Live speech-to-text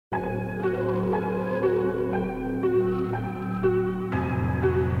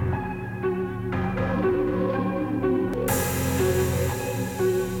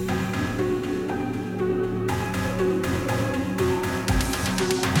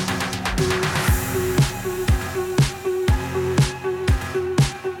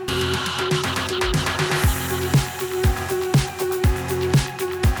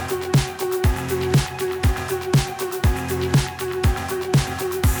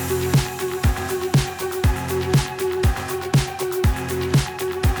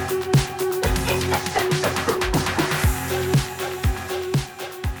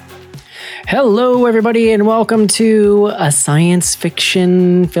Hello, everybody, and welcome to a science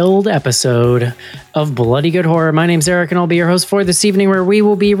fiction-filled episode of Bloody Good Horror. My name's Eric, and I'll be your host for this evening, where we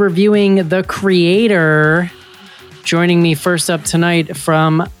will be reviewing The Creator. Joining me first up tonight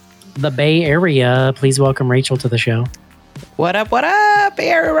from the Bay Area, please welcome Rachel to the show. What up, what up? Bay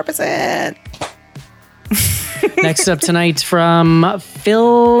Area represent. Next up tonight from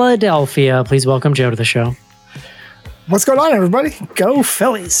Philadelphia, please welcome Joe to the show. What's going on, everybody? Go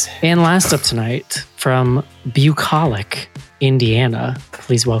Phillies. And last up tonight from Bucolic, Indiana,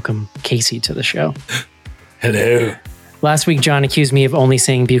 please welcome Casey to the show. Hello. Last week, John accused me of only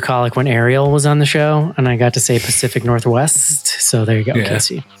saying Bucolic when Ariel was on the show, and I got to say Pacific Northwest. So there you go,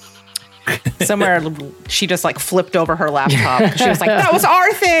 Casey. Somewhere she just like flipped over her laptop. She was like, that was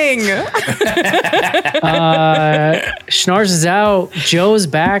our thing. Schnars is out. Joe's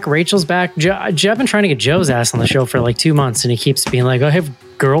back. Rachel's back. I've been trying to get Joe's ass on the show for like 2 months, and he keeps being like, I have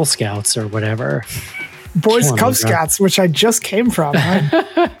Girl Scouts or whatever. Boys Cub Scouts, which I just came from.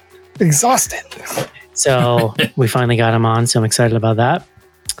 I'm exhausted. So we finally got him on, so I'm excited about that.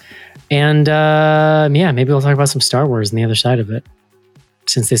 And maybe we'll talk about some Star Wars on the other side of it,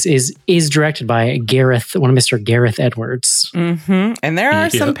 since this is directed by Gareth, one of Mr. Gareth Edwards. Mm-hmm. And there are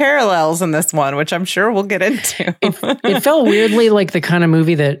some parallels in this one, which I'm sure we'll get into. It felt weirdly like the kind of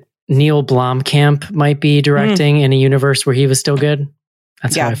movie that Neil Blomkamp might be directing in a universe where he was still good.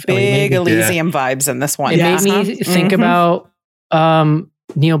 That's how I felt. Big Elysium vibes in this one. It made me think about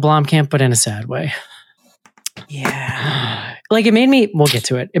Neil Blomkamp, but in a sad way. Yeah. Like it made me, we'll get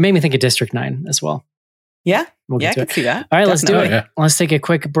to it. It made me think of District 9 as well. Yeah. I can see that. All right, let's do it. Yeah. Let's take a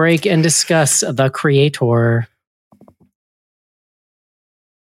quick break and discuss The Creator.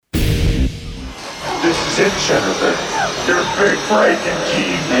 This is it, Jennifer. Your big break in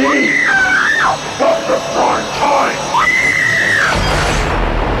TV. From the prime time.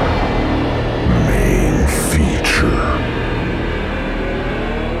 Main feature.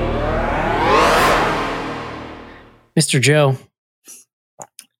 Mr. Joe.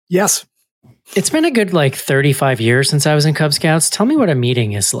 Yes. It's been a good 35 years since I was in Cub Scouts. Tell me what a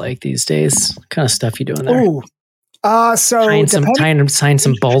meeting is like these days. What kind of stuff you doing there? Ooh. So tying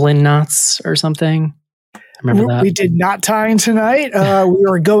some bowling knots or something. I remember that. We did not tie in tonight. We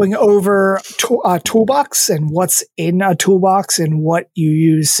were going over a toolbox and what's in a toolbox and what you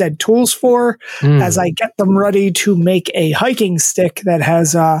use said tools for as I get them ready to make a hiking stick that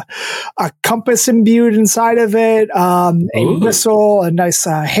has a compass imbued inside of it, a whistle, a nice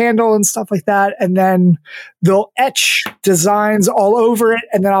handle and stuff like that. And then they'll etch designs all over it.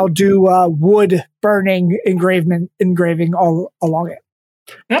 And then I'll do wood burning engraving all along it.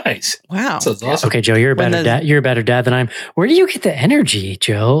 Nice. Wow. Sounds awesome. Okay, Joe, you're a better dad. You're a better dad than I am. Where do you get the energy,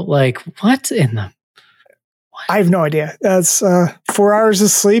 Joe? Like, what in the? What? I have no idea. That's 4 hours of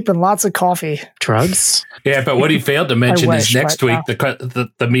sleep and lots of coffee. Drugs? Yeah, but what he failed to mention is next week no.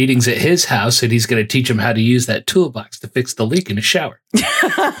 the meeting's at his house, and he's going to teach him how to use that toolbox to fix the leak in the shower.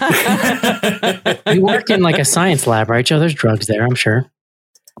 You work in like a science lab, right, Joe? There's drugs there, I'm sure.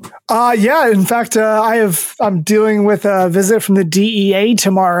 Yeah. In fact, I'm dealing with a visit from the DEA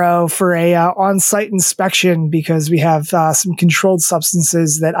tomorrow for a on-site inspection because we have some controlled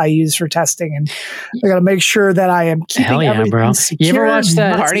substances that I use for testing, and I got to make sure that I am keeping everything secure. You ever watch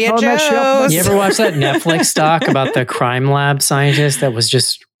that? Party at Joe's? You ever watch that Netflix doc about the crime lab scientist that was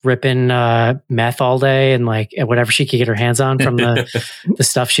just ripping meth all day and like whatever she could get her hands on from the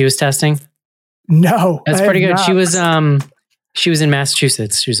stuff she was testing? No, that's pretty good. She was in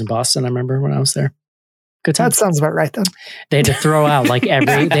Massachusetts. She was in Boston. I remember when I was there. Good time. That sounds about right then. They had to throw out like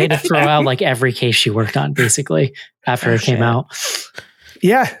every case she worked on basically after it came out.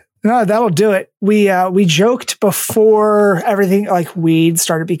 Yeah. No, that'll do it. We joked before everything like weed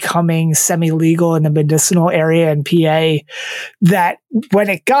started becoming semi-legal in the medicinal area in PA that when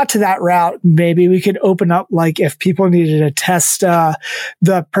it got to that route, maybe we could open up like if people needed to test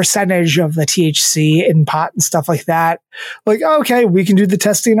the percentage of the THC in pot and stuff like that. Like, okay, we can do the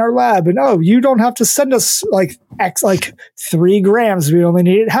testing in our lab, and you don't have to send us like 3 grams. We only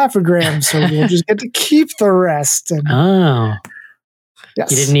needed half a gram, so we'll just get to keep the rest. And,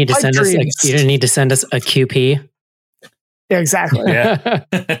 yes. You didn't need to send us. You didn't need to send us a QP. Yeah, exactly. Yeah.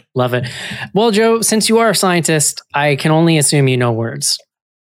 Love it. Well, Joe, since you are a scientist, I can only assume you know words.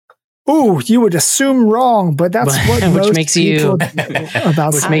 Ooh, you would assume wrong, but that's what most makes people you do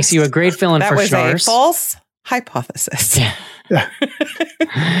about which makes you a great villain for That was Schnars. a false hypothesis. Yeah.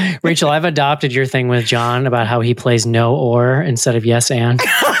 Rachel, I've adopted your thing with John about how he plays no or instead of yes and.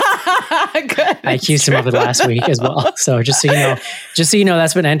 Good. I accused him of it last week as well. So just so you know,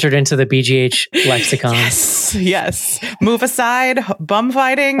 that's been entered into the BGH lexicon. Yes. Move aside, bum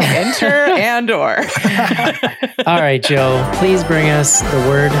fighting, enter, and or. All right, Joe, please bring us the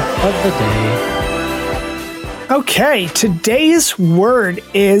word of the day. Okay, today's word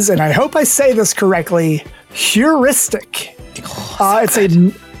is, and I hope I say this correctly, heuristic.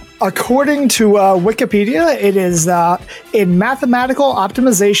 According to Wikipedia, it is in mathematical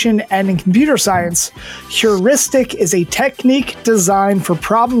optimization and in computer science, heuristic is a technique designed for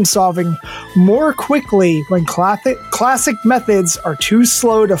problem solving more quickly when classic methods are too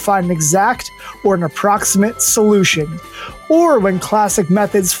slow to find an exact or an approximate solution, or when classic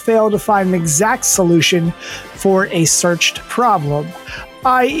methods fail to find an exact solution for a searched problem.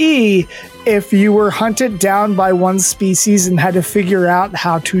 I.e., if you were hunted down by one species and had to figure out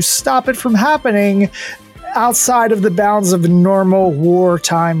how to stop it from happening outside of the bounds of normal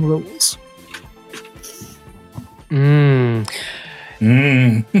wartime rules.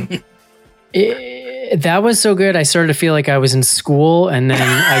 That was so good. I started to feel like I was in school, and then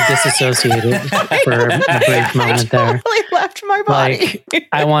I disassociated for a brief moment there. I totally left my body. Like,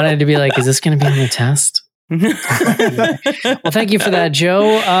 I wanted to be like, is this going to be on the test? Well, thank you for that,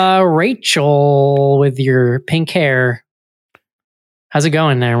 Joe. Rachel, with your pink hair, how's it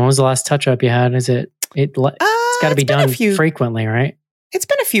going there? When was the last touch up you had? It's got to be done frequently, right? It's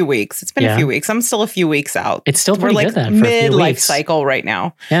been a few weeks. I'm still a few weeks out. It's still pretty good then. Mid-life cycle right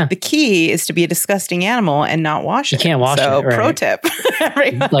now. Yeah. The key is to be a disgusting animal and not wash it. You can't wash it. So right. Pro tip.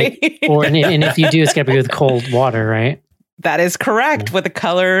 And if you do, it's got to be with cold water, right? That is correct. With a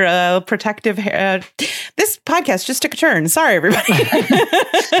color protective hair. This podcast just took a turn. Sorry, everybody.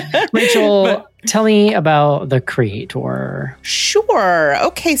 Rachel, tell me about The Creator. Sure.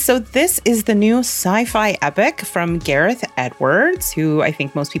 Okay, so this is the new sci-fi epic from Gareth Edwards, who I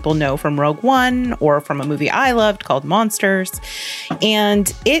think most people know from Rogue One or from a movie I loved called Monsters.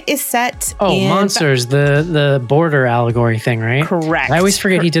 And it is set in... Monsters, the border allegory thing, right? Correct. I always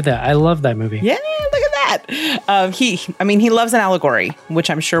forget he did that. I love that movie. Yeah, look at that. He loves an allegory, which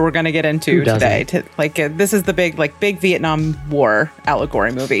I'm sure we're going to get into today. This is the big Vietnam War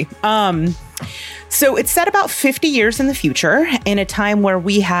allegory movie. So it's set about 50 years in the future, in a time where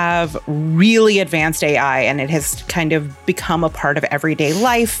we have really advanced AI, and it has kind of become a part of everyday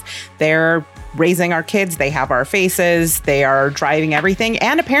life. They're raising our kids, they have our faces, they are driving everything,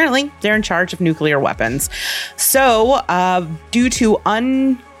 and apparently they're in charge of nuclear weapons. So due to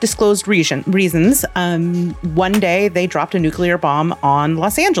undisclosed reasons, one day they dropped a nuclear bomb on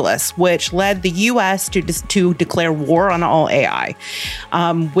Los Angeles, which led the U.S. to declare war on all AI,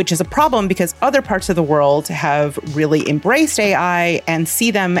 which is a problem because other parts of the world have really embraced AI and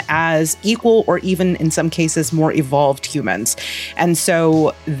see them as equal or even in some cases more evolved humans. And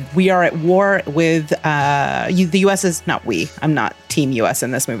so we are at war with the U.S. is not we. I'm not Team U.S. in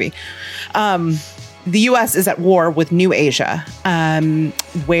this movie. The U.S. is at war with New Asia,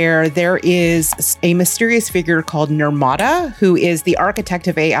 where there is a mysterious figure called Nirmata, who is the architect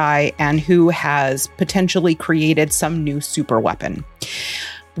of AI and who has potentially created some new super weapon.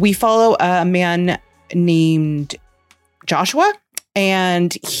 We follow a man named Joshua,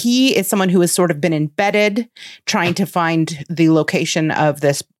 and he is someone who has sort of been embedded, trying to find the location of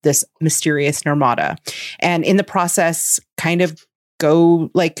this mysterious Nirmata, and in the process, kind of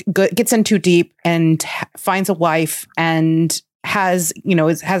gets in too deep and finds a wife and has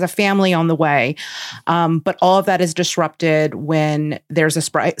a family on the way. But all of that is disrupted when there's a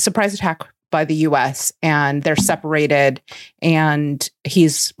surprise attack by the US and they're separated, and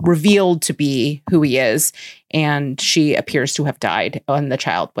he's revealed to be who he is, and she appears to have died, and the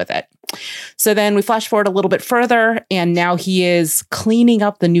child with it. So then we flash forward a little bit further, and now he is cleaning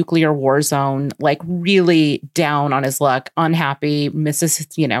up the nuclear war zone, like really down on his luck, unhappy,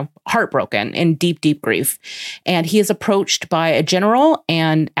 heartbroken, in deep, deep grief. And he is approached by a general,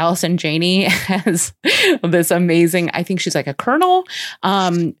 and Allison Janney has this amazing, I think she's like a colonel,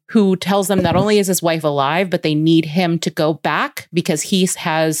 who tells them not only is his wife alive, but they need him to go back because he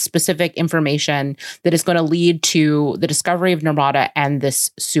has specific information that is going to lead to the discovery of Nirmata and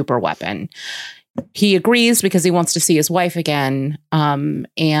this super weapon. He agrees because he wants to see his wife again. And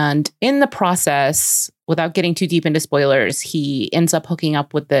in the process, without getting too deep into spoilers, he ends up hooking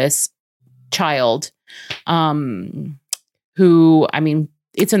up with this child who,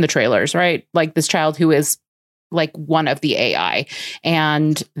 it's in the trailers, right? Like this child who is like one of the AI.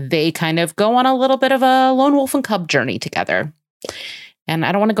 And they kind of go on a little bit of a lone wolf and cub journey together. And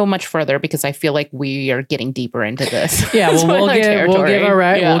I don't want to go much further because I feel like we are getting deeper into this. Yeah, well,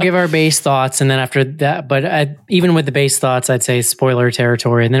 we'll give our base thoughts, and then after that, but even with the base thoughts, I'd say spoiler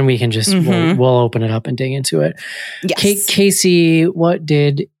territory, and then we can just we'll open it up and dig into it. Yes. Casey, what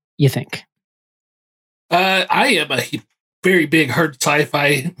did you think? I am a very big hard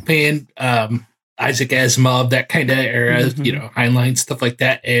sci-fi fan. Isaac Asimov, that kind of era, Heinlein, stuff like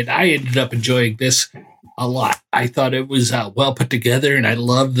that, and I ended up enjoying this a lot. I thought it was well put together, and I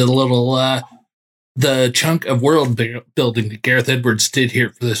loved the little the chunk of world building that Gareth Edwards did here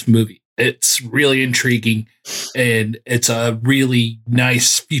for this movie. It's really intriguing, and it's a really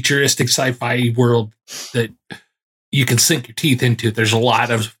nice futuristic sci-fi world that you can sink your teeth into. There's a lot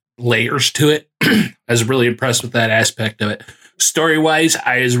of layers to it. I was really impressed with that aspect of it. Story-wise,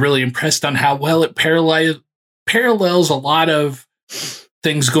 I was really impressed on how well it parallels a lot of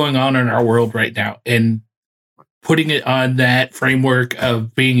things going on in our world right now, and putting it on that framework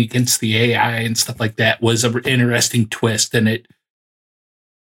of being against the AI and stuff like that was an interesting twist, and it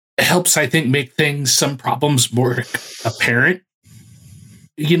helps, I think, make some problems more apparent,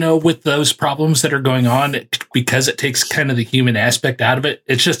 with those problems that are going on, because it takes kind of the human aspect out of it.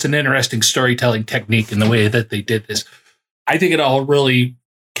 It's just an interesting storytelling technique in the way that they did this. I think it all really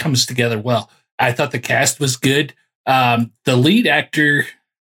comes together well. I thought the cast was good. The lead actor,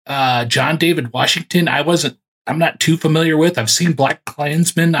 John David Washington, I'm not too familiar with. I've seen Black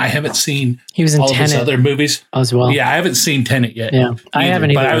Klansman. I haven't seen he was in all of his other movies as well. Yeah, I haven't seen Tenet yet. Yeah, I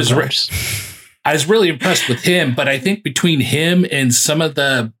haven't either. But I was really impressed with him. But I think between him and some of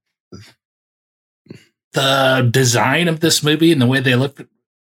the design of this movie and the way they look,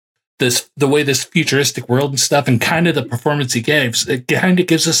 the way this futuristic world and stuff, and kind of the performance he gives, it kind of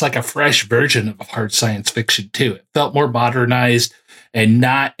gives us like a fresh version of hard science fiction too. It felt more modernized and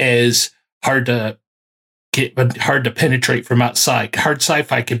not as hard to penetrate from outside. Hard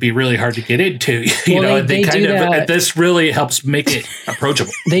sci-fi can be really hard to get into, this really helps make it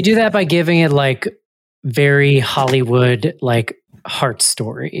approachable. They do that by giving it like very Hollywood, like heart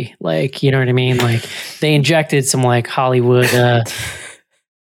story. Like, you know what I mean? Like they injected some like Hollywood,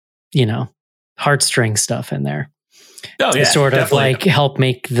 heartstring stuff in there. To sort of definitely. Like help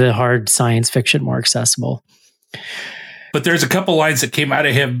make the hard science fiction more accessible. But there's a couple lines that came out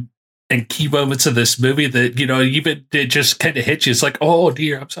of him and key moments of this movie that, even it just kind of hits you. It's like, oh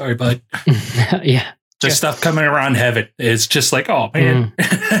dear, I'm sorry, bud. Yeah. The stuff coming around heaven is just like, oh man.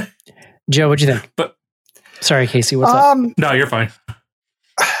 Joe, what'd you think? But sorry, Casey, what's up? No, you're fine.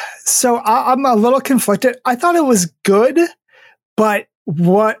 So I'm a little conflicted. I thought it was good, but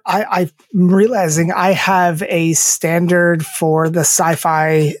what I'm realizing I have a standard for the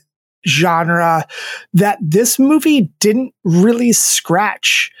sci-fi genre that this movie didn't really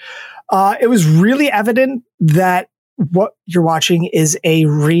scratch. It was really evident that what you're watching is a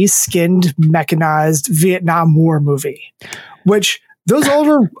reskinned, mechanized Vietnam War movie, which those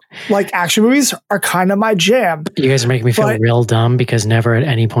older like action movies are kind of my jam. You guys are making me feel real dumb because never at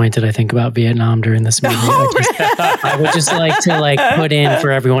any point did I think about Vietnam during this movie. I would just like to put in for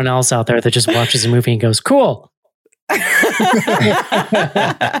everyone else out there that just watches a movie and goes, cool.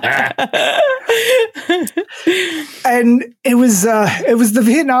 And it was the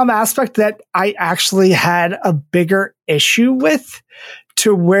Vietnam aspect that I actually had a bigger issue with,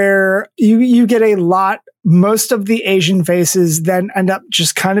 to where you get most of the Asian faces then end up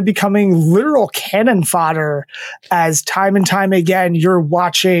just kind of becoming literal cannon fodder as time and time again you're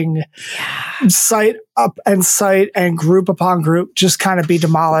watching site up and site and group upon group just kind of be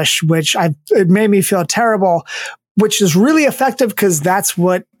demolished, which it made me feel terrible, which is really effective because that's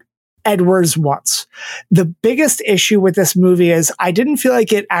what Edwards wants. The biggest issue with this movie is I didn't feel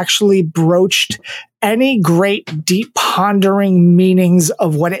like it actually broached any great deep pondering meanings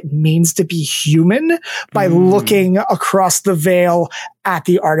of what it means to be human by looking across the veil at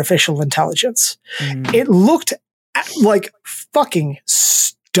the artificial intelligence. It looked like fucking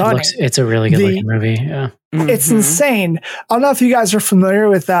stunning. It's a really good looking movie. Yeah. It's insane. I don't know if you guys are familiar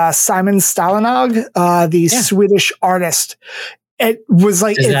with Simon Stalanog, the Swedish artist. It was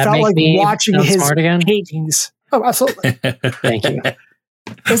like, it felt like watching his paintings. Oh, absolutely. Thank you.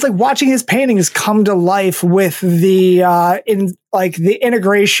 It's like watching his paintings come to life with the the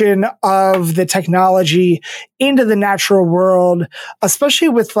integration of the technology into the natural world, especially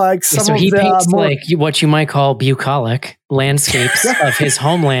with like some so of he the paints more, like what you might call bucolic landscapes of his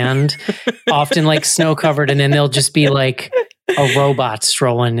homeland, often like snow covered, and then they'll just be like a robot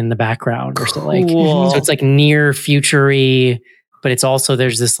strolling in the background or so. Like so it's like near future-y, but it's also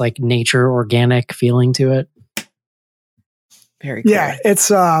there's this like nature organic feeling to it. Very cool. Yeah, it's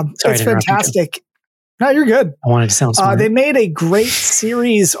fantastic. No, you're good. I wanted to sound smart. They made a great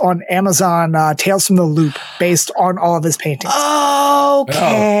series on Amazon, Tales from the Loop, based on all of his paintings.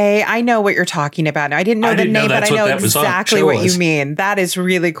 Okay. I know what you're talking about. I didn't know the name, but I know exactly what you mean. That is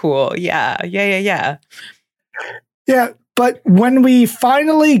really cool. Yeah. Yeah, but when we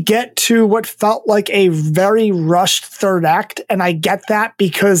finally get to what felt like a very rushed third act, and I get that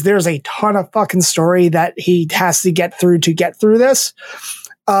because there's a ton of fucking story that he has to get through this,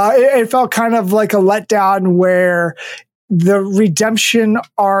 it felt kind of like a letdown where the redemption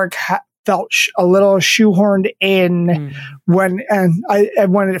arc felt a little shoehorned in I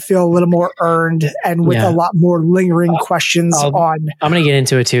wanted to feel a little more earned and with a lot more lingering questions I'm going to get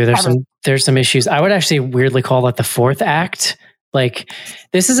into it too. There's some issues. I would actually weirdly call that the fourth act. Like,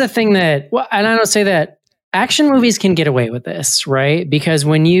 this is a thing that, and I don't say that action movies can get away with this, right? Because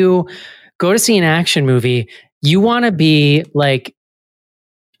when you go to see an action movie, you want to be like,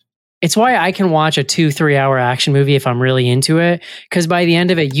 it's why I can watch a 2-3 hour action movie if I'm really into it. Because by the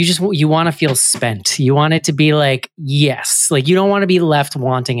end of it, you want to feel spent. You want it to be like, yes, like you don't want to be left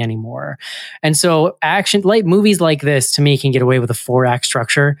wanting anymore. And so movies like this to me can get away with a 4-act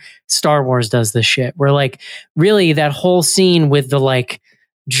structure. Star Wars does this shit where like really that whole scene with the like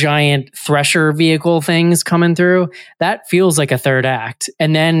giant thresher vehicle things coming through, that feels like a third act.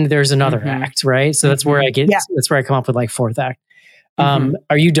 And then there's another act, right? So that's where that's where I come up with like fourth act.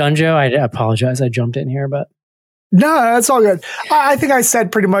 Are you done, Joe? I apologize. I jumped in here, but no, that's all good. I think I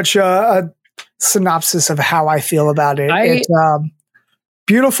said pretty much a synopsis of how I feel about it. It's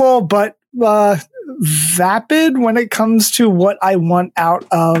beautiful, but vapid when it comes to what I want out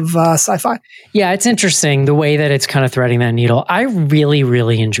of sci-fi. Yeah, it's interesting the way that it's kind of threading that needle. I really,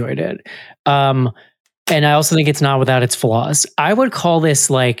 really enjoyed it. And I also think it's not without its flaws. I would call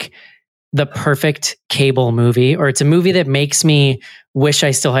this like the perfect cable movie, or it's a movie that makes me wish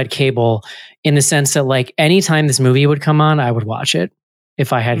I still had cable, in the sense that like anytime this movie would come on, I would watch it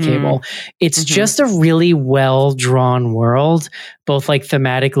if I had cable. It's just a really well drawn world, both like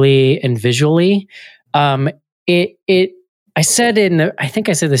thematically and visually. I said I think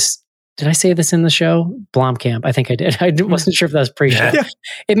I said this. Did I say this in the show? Blomkamp. I think I did. I wasn't sure if that was pre-show. Yeah.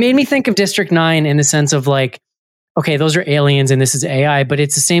 It made me think of District 9 in the sense of like, okay, those are aliens and this is AI, but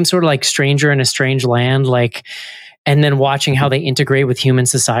it's the same sort of like stranger in a strange land, like, and then watching how they integrate with human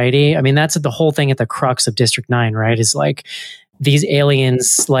society. I mean, that's the whole thing at the crux of District 9, right? Is like these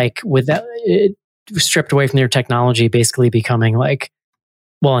aliens, like with that, stripped away from their technology, basically becoming like,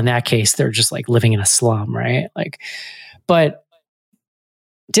 well, in that case, they're just like living in a slum, right? Like, but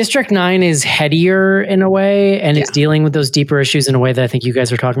District 9 is headier in a way, and it's dealing with those deeper issues in a way that I think you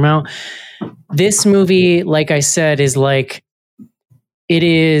guys are talking about. This movie, like I said, is like, it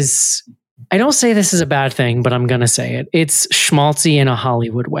is, I don't say this is a bad thing, but I'm going to say it. It's schmaltzy in a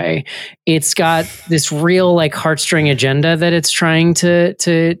Hollywood way. It's got this real like heartstring agenda that it's trying to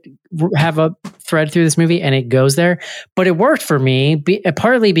have a thread through this movie, and it goes there. But it worked for me,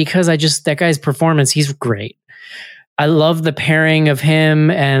 partly because that guy's performance, he's great. I love the pairing of him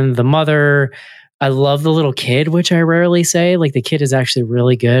and the mother. I love the little kid, which I rarely say. Like, the kid is actually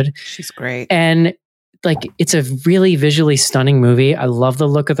really good. She's great. And like, it's a really visually stunning movie. I love the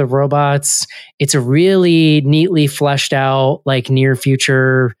look of the robots. It's a really neatly fleshed out, like near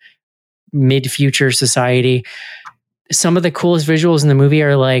future, mid future society. Some of the coolest visuals in the movie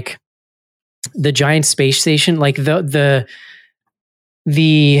are like the giant space station, like the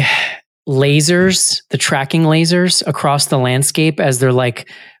lasers, the tracking lasers across the landscape as they're like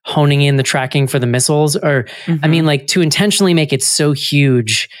honing in the tracking for the missiles. Or, I mean, like, to intentionally make it so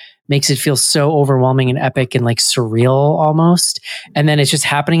huge makes it feel so overwhelming and epic and like surreal almost. And then it's just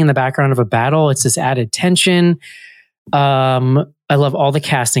happening in the background of a battle. It's this added tension. I love all the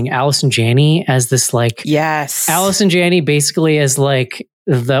casting. Allison Janney as this like, Allison Janney basically as like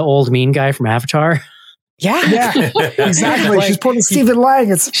the old mean guy from Avatar. Yeah, exactly. Like, she's pulling Stephen Lang.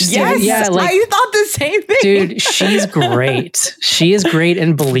 Like, I thought the same thing. Dude, she's great. She is great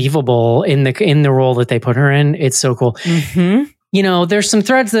and believable in the role that they put her in. It's so cool. You know, there's some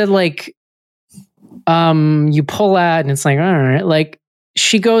threads that like you pull at, and it's like, all right, like,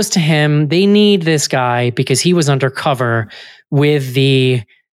 she goes to him. They need this guy because he was undercover with the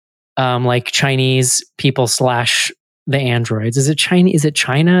like Chinese people / the androids. Is it China? Is it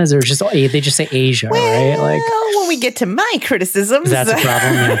China? Is there just, they just say Asia, right? Like, when we get to my criticisms, that's a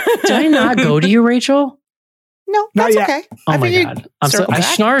problem. Yeah. Did I not go to you, Rachel? No, that's okay. Oh my God. I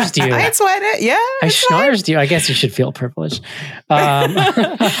schnarzed you. I sweat it. Yeah. I schnarzed you. I guess you should feel privileged.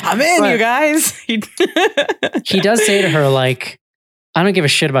 I'm in, you guys. He does say to her, like, I don't give a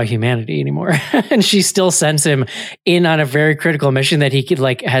shit about humanity anymore. And she still sends him in on a very critical mission that he could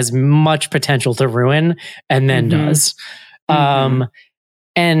like has much potential to ruin and then does.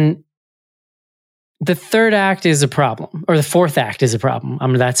 And the third act is a problem, or the fourth act is a problem.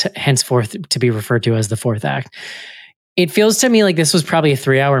 That's henceforth to be referred to as the fourth act. It feels to me like this was probably a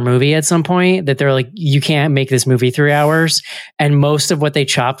 3-hour movie at some point, that they're like, you can't make this movie 3 hours. And most of what they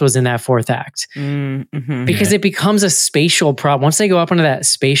chopped was in that fourth act. Because it becomes a spatial problem. Once they go up onto that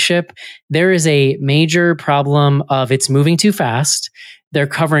spaceship, there is a major problem of it's moving too fast. They're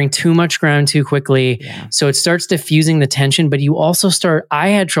covering too much ground too quickly. Yeah. So it starts diffusing the tension, but you also I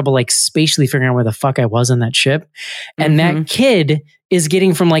had trouble like spatially figuring out where the fuck I was on that ship. And that kid is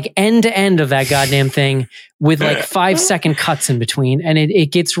getting from like end to end of that goddamn thing with like 5-second cuts in between. And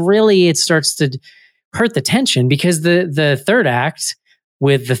it starts to hurt the tension, because the third act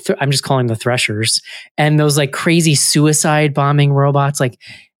with I'm just calling the Threshers and those like crazy suicide bombing robots, like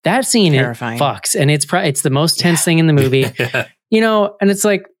that scene fucks. And it's the most tense thing in the movie. You know, and it's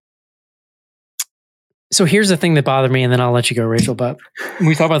like, so here's the thing that bothered me, and then I'll let you go, Rachel. But when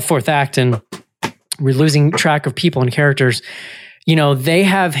we talk about the fourth act and we're losing track of people and characters, you know, they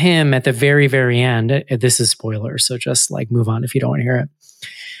have him at the very, very end. This is spoiler, so just like move on if you don't want to hear it.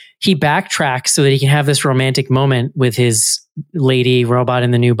 He backtracks so that he can have this romantic moment with his lady robot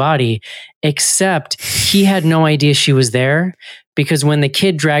in the new body, except he had no idea she was there, because when the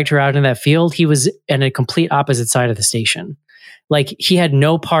kid dragged her out in that field, he was in a complete opposite side of the station. Like he had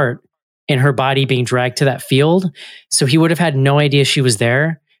no part in her body being dragged to that field. So he would have had no idea she was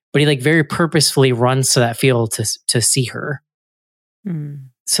there, but he like very purposefully runs to that field to see her.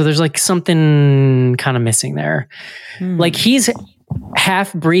 So there's like something kind of missing there. Like he's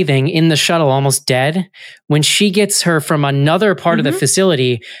half breathing in the shuttle, almost dead, when she gets her from another part of the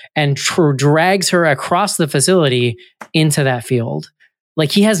facility and drags her across the facility into that field.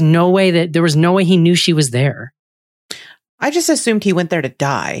 Like he has there was no way he knew she was there. I just assumed he went there to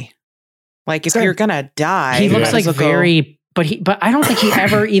die. Like if you're gonna die, he looks like but I don't think he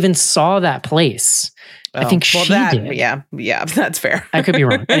ever even saw that place. I think she did. Yeah, that's fair. I could be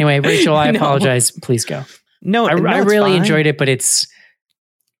wrong. Anyway, Rachel, I apologize. Please go. No, I really enjoyed it, but it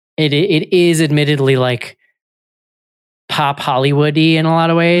is admittedly like pop Hollywood-y in a lot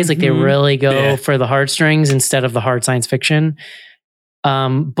of ways. Like they really go for the heartstrings instead of the hard science fiction.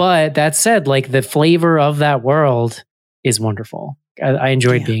 But that said, like the flavor of that world is wonderful. I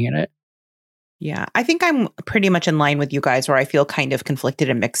enjoyed being in it. Yeah, I think I'm pretty much in line with you guys, where I feel kind of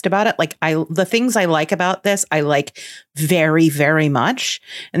conflicted and mixed about it. Like the things I like about this, I like very, very much.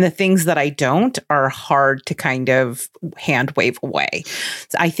 And the things that I don't are hard to kind of hand wave away.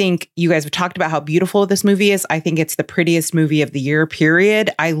 So I think you guys have talked about how beautiful this movie is. I think it's the prettiest movie of the year, period.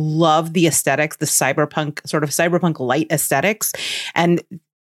 I love the aesthetics, the cyberpunk light aesthetics. And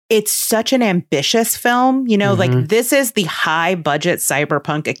it's such an ambitious film, you know, like this is the high budget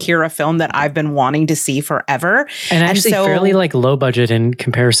cyberpunk Akira film that I've been wanting to see forever. And actually fairly like low budget in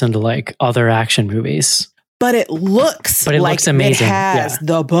comparison to like other action movies. But it looks amazing. It has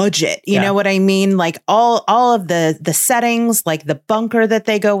the budget. You know what I mean? Like all of the settings, like the bunker that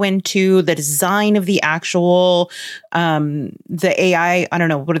they go into, the design of the actual the AI, I don't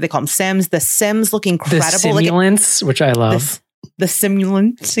know, what do they call them? Sims. The Sims look incredible. The simulants, which I love. The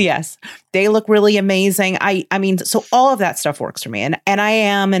simulants, yes. They look really amazing. I mean, so all of that stuff works for me. And I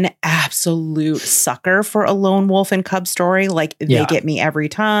am an absolute sucker for a lone wolf and cub story. Like they get me every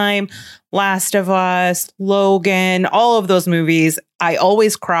time. Last of Us, Logan, all of those movies. I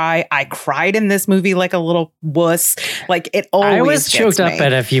always cry. I cried in this movie like a little wuss. Like it always I was choked up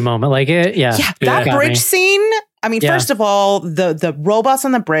at a few moments. Like it, that bridge scene. I mean, first of all, the robots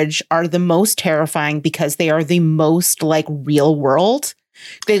on the bridge are the most terrifying because they are the most like real world.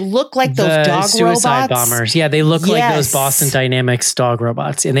 They look like those dog suicide robots. Bombers. Yeah, they look like those Boston Dynamics dog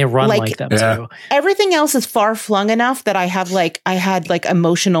robots, and they run like them too. Everything else is far flung enough that I had like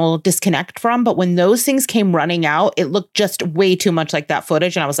emotional disconnect from. But when those things came running out, it looked just way too much like that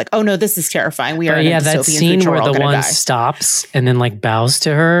footage, and I was like, "Oh no, this is terrifying." We are in a dystopian that scene future, where the one stops and then like bows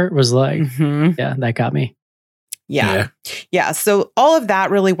to her was like, that got me. Yeah. So all of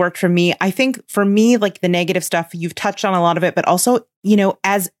that really worked for me. I think for me, like the negative stuff, you've touched on a lot of it, but also, you know,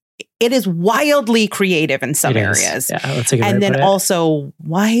 as it is wildly creative in some areas. Yeah, that's a good way and to then put it. also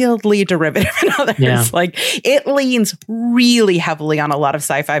wildly derivative in others. Yeah. Like it leans really heavily on a lot of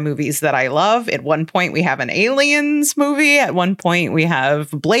sci-fi movies that I love. At one point we have an Aliens movie. At one point we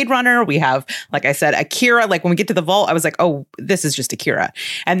have Blade Runner. We have, like I said, Akira. Like when we get to the vault, I was like, oh, this is just Akira.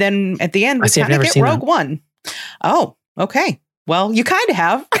 And then at the end, we kind of get Rogue One. Oh, okay. Well, you kind of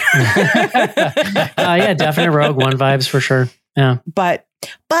have. Definite Rogue One vibes for sure. Yeah. But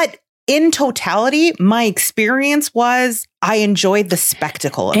in totality, my experience was I enjoyed the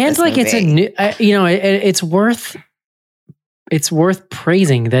spectacle of this movie. It's a new, it's worth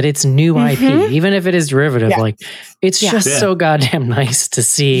praising that it's new IP, even if it is derivative. Yeah. Like, it's just so goddamn nice to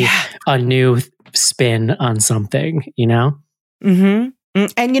see a new spin on something, you know?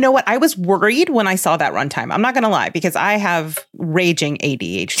 And you know what? I was worried when I saw that runtime. I'm not going to lie, because I have raging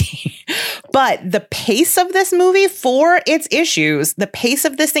ADHD. But the pace of this movie, for its issues, the pace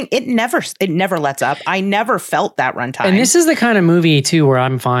of this thing, it never lets up. I never felt that runtime. And this is the kind of movie too where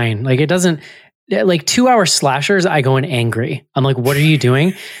I'm fine. Like, it doesn't, like 2-hour slashers, I go in angry. I'm like, what are you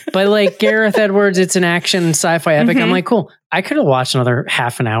doing? But like Gareth Edwards, it's an action sci-fi epic. I'm like, cool. I could have watched another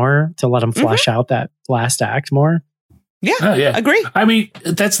half an hour to let him flesh out that last act more. Yeah, yeah, agree. I mean,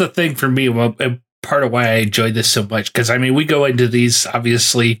 that's the thing for me. Well, part of why I enjoyed this so much, because I mean, we go into these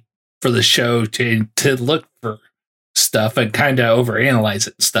obviously for the show to look for stuff and kind of overanalyze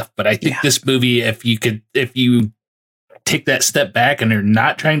it and stuff. But I think this movie, if you take that step back and they're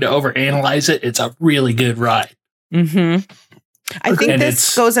not trying to overanalyze it, it's a really good ride. I think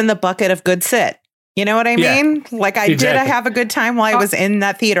this goes in the bucket of good sit. You know what I mean? Like, did I have a good time while I was in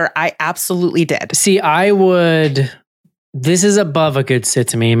that theater? I absolutely did. See, this is above a good sit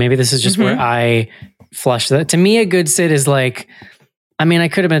to me. Maybe this is just where I flush that. To me, a good sit is like, I mean, I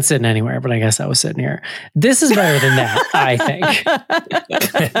could have been sitting anywhere, but I guess I was sitting here. This is better than that, I think.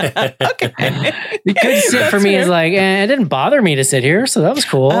 Okay. The good sit for me is like, it didn't bother me to sit here, so that was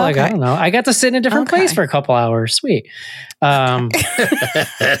cool. Okay. Like, I don't know. I got to sit in a different place for a couple hours. Sweet. So I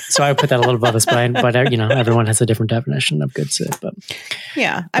would put that a little above this, but you know, everyone has a different definition of good sit. But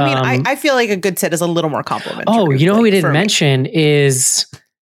yeah, I mean, I feel like a good sit is a little more complimentary. Oh, you know who we didn't mention is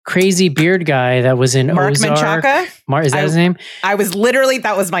crazy beard guy that was in Mark Ozark. Menchaca? Is that his name? I was literally,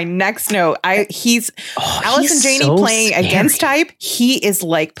 that was my next note. He's Allison Janney so playing scary. Against type. He is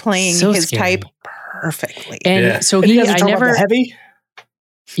like playing So his scary. type perfectly. And so You guys are I talking about never the heavy.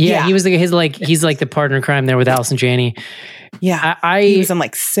 Yeah, he was he's like the partner in crime there with Allison Janney. Yeah, he was in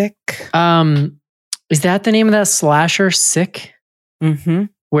like Sick. Is that the name of that slasher, Sick?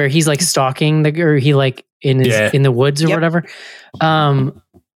 Where he's like stalking or he like in the woods or whatever. When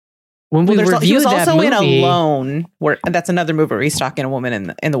we reviewed he was that also movie, in Alone, where that's another movie where he's stalking a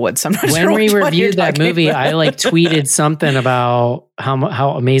woman in the woods. So I'm not when sure we which one you're reviewed that talking movie, about. I like tweeted something about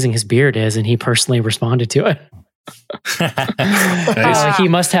how amazing his beard is, and he personally responded to it. He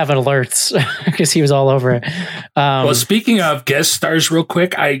must have alerts because he was all over it. Well, speaking of guest stars, real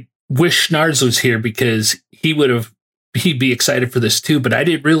quick, I wish Schnars was here because he'd be excited for this too. But I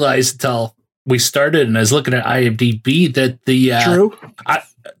didn't realize until we started and I was looking at IMDb that the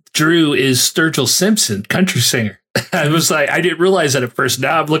Drew is Sturgill Simpson, country singer. I was like, I didn't realize that at first.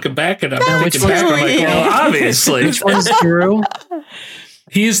 Now I'm looking back and I'm thinking back. I'm like, well, obviously, which one's Drew?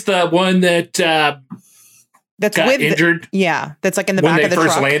 He's the one that that's got injured. That's like in the when back they of the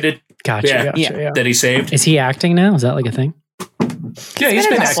first truck. landed. Gotcha. That he saved. Is he acting now? Is that like a thing? Yeah, he's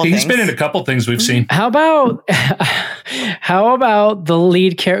been acting. He's been in a couple things we've seen. How about the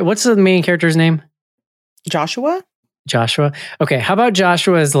lead character? What's the main character's name? Joshua. Okay. How about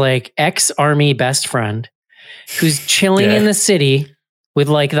Joshua's like ex-army best friend who's chilling in the city with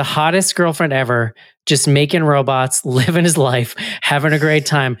like the hottest girlfriend ever, just making robots, living his life, having a great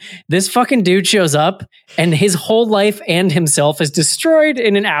time. This fucking dude shows up and his whole life and himself is destroyed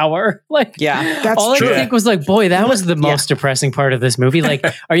in an hour. Like, that's all true. I think was like, boy, that was the most depressing part of this movie. Like,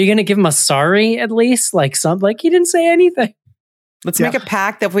 are you going to give him a sorry at least? Like, he didn't say anything. Let's make a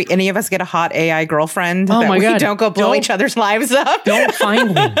pact that if any of us get a hot AI girlfriend, oh my God, don't go blow each other's lives up. Don't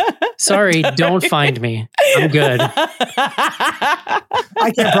find me. Sorry, don't find me. I'm good.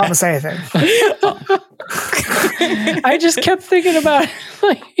 I can't promise anything. I just kept thinking about it.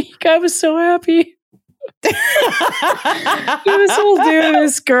 Like, I was so happy. This whole dude,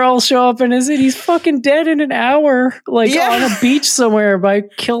 this girl show up and he's fucking dead in an hour, like on a beach somewhere,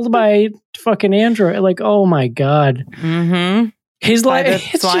 killed by fucking android. Like, oh my God. His life,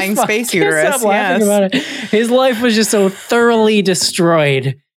 flying space uterus. About it. His life was just so thoroughly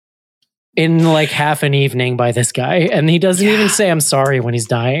destroyed in like half an evening by this guy, and he doesn't even say I'm sorry when he's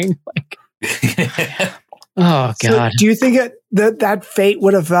dying. Like, oh God! So do you think that fate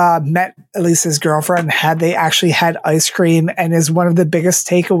would have met at least his girlfriend had they actually had ice cream? And is one of the biggest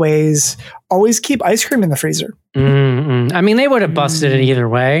takeaways always keep ice cream in the freezer? I mean, they would have busted it either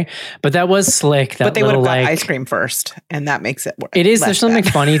way, but that was slick. But they would have got ice cream first, and that makes it work. It is. There's something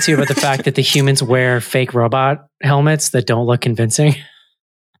funny too about the fact that the humans wear fake robot helmets that don't look convincing.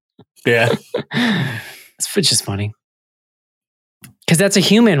 Yeah, it's just funny. Because that's a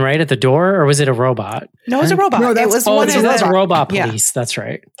human, right, at the door, or was it a robot? No, it was a robot. No, it was one so that's robot Yeah. police. That's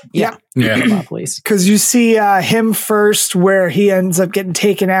right. Yeah. Robot police. Because you see him first where he ends up getting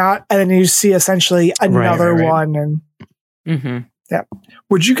taken out, and then you see essentially another Right. one. And Mm-hmm. yeah.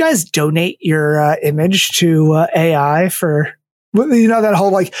 Would you guys donate your image to AI for, you know, that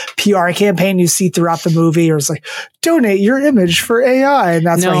whole like PR campaign you see throughout the movie, or it's like, donate your image for AI? And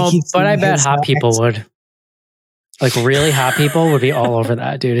that's why No, he keeps but I doing bet his hot eyes. people would. Like really hot people would be all over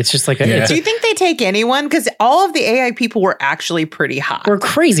that, dude. It's just like Do you think they take anyone? Because all of the AI people were actually pretty hot. we're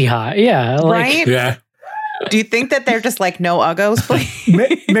crazy hot. Yeah. Like, right? Yeah. Do you think that they're just like, no uggos, please?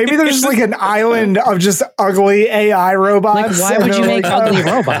 Maybe there's just like an island of just ugly AI robots. Like, why and would you they're make like, ugly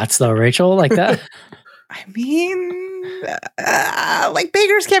robots though, Rachel? Like that? I mean, like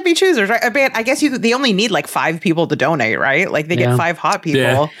beggars can't be choosers, right? I mean, I guess they only need like 5 people to donate, right? Like they Yeah. get 5 hot people,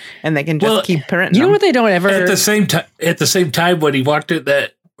 Yeah. and they can just keep printing. You know them. what they don't ever? At the same time, when he walked in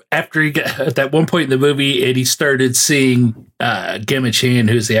that, after he got at that one point in the movie, and he started seeing Gemma Chan,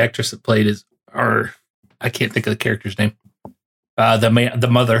 who's the actress that played or I can't think of the character's name, the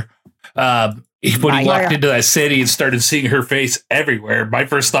mother. When he walked into that city and started seeing her face everywhere, my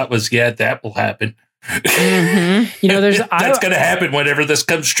first thought was, yeah, that will happen. You know, That's going to happen whenever this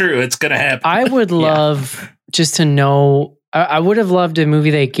comes true. It's going to happen. I would love just to know. I would have loved a movie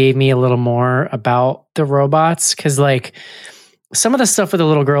that gave me a little more about the robots, because like some of the stuff with the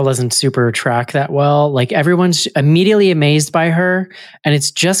little girl doesn't super track that well. Like everyone's immediately amazed by her, and it's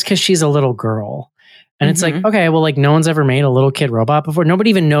just because she's a little girl. And it's like, okay, well, like no one's ever made a little kid robot before. Nobody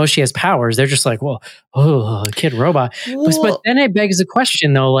even knows she has powers. They're just like, well, oh, a kid robot. But then it begs the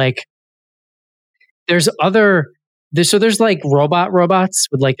question though, like there's like robots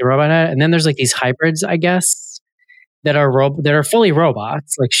with like the robot head, and then there's like these hybrids, I guess, that are fully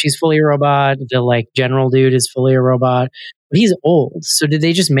robots. Like she's fully a robot. The like general dude is fully a robot, but he's old. So did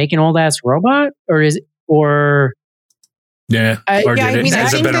they just make an old ass robot, or Yeah. I think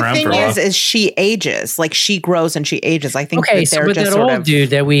been the around thing for a while? is she ages. Like she grows and she ages. I think okay? that So they're but just that sort old of.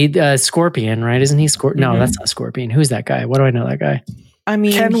 dude that we Scorpion, right? Isn't he Scorpion? No, that's not Scorpion. Who's that guy? What do I know that guy? I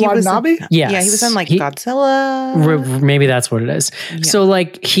mean, Ken he was. Watanabe? Yes. Yeah, he was on like Godzilla. Maybe that's what it is. Yeah. So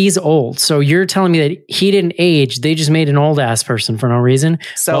like he's old. So you're telling me that he didn't age. They just made an old ass person for no reason.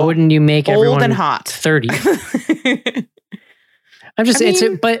 So why wouldn't you make old everyone and hot. 30? I'm just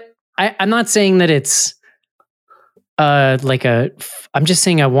I'm not saying that it's I'm just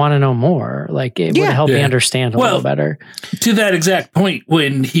saying I want to know more. Like it would help me understand a little better. To that exact point,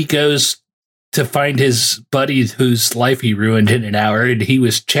 when he goes to find his buddy whose life he ruined in an hour, and he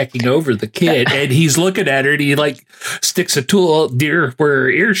was checking over the kid, and he's looking at her, and he like sticks a tool near where her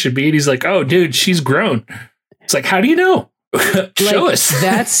ear should be, and he's like, "Oh, dude, she's grown." It's like, how do you know? Show us.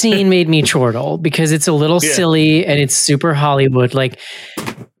 That scene made me chortle because it's a little silly and it's super Hollywood. Like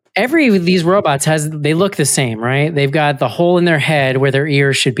every of these robots they look the same, right? They've got the hole in their head where their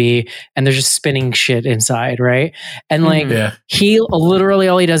ears should be, and they're just spinning shit inside, right? And like he literally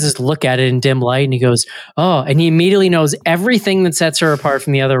all he does is look at it in dim light, and he goes, "Oh," and he immediately knows everything that sets her apart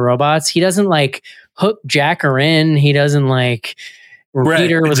from the other robots. He doesn't like jack her in. He doesn't like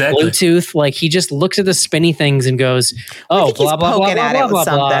repeat her with Bluetooth. Like he just looks at the spinny things and goes, "Oh, blah blah blah blah blah blah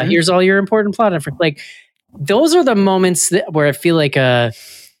blah. Here's all your important plot info." Like those are the moments where I feel like a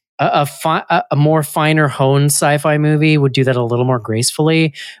more finer honed sci-fi movie would do that a little more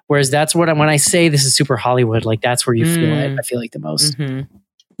gracefully. Whereas that's when I say this is super Hollywood, like that's where you feel it. I feel like the most.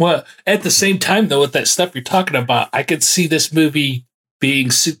 Well, at the same time though, with that stuff you're talking about, I could see this movie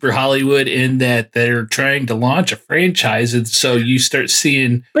being super Hollywood in that they're trying to launch a franchise. And so you start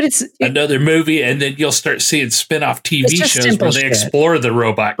seeing another movie, and then you'll start seeing spin-off TV shows where they explore the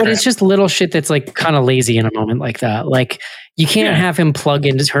robot. But it's just little shit that's like kind of lazy in a moment like that. Like you can't have him plug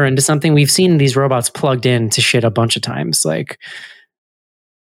her into something. We've seen these robots plugged into shit a bunch of times. Like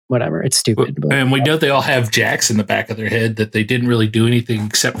whatever, it's stupid. And we know they all have jacks in the back of their head that they didn't really do anything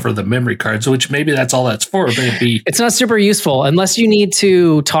except for the memory cards, which maybe that's all that's for. But it's not super useful unless you need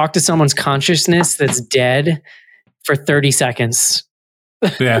to talk to someone's consciousness that's dead for 30 seconds.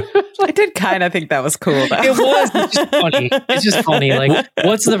 Yeah. I did kind of think that was cool, though. It was. It's just funny. It's just funny. Like,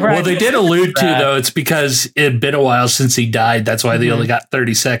 what's the Well, they did allude to, though, it's because it had been a while since he died. That's why they only got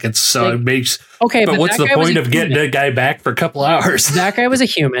 30 seconds. So it makes... Okay, but what's the point of getting a guy back for a couple hours? That guy was a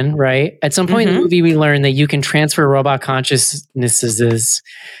human, right? At some point in the movie, we learned that you can transfer robot consciousnesses.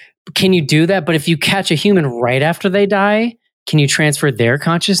 Can you do that? But if you catch a human right after they die, can you transfer their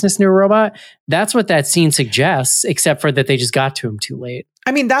consciousness to a robot? That's what that scene suggests, except for that they just got to him too late.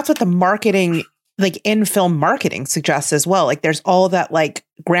 I mean, that's what the marketing like in film marketing suggests as well. Like there's all that like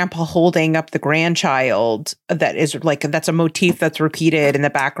grandpa holding up the grandchild that is like, that's a motif that's repeated in the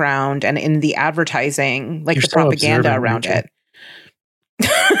background and in the advertising, like the propaganda around it.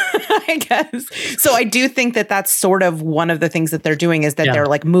 I guess. So I do think that that's sort of one of the things that they're doing is that they're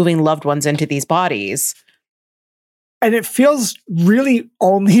like moving loved ones into these bodies. And it feels really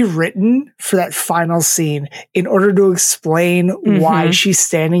only written for that final scene in order to explain why she's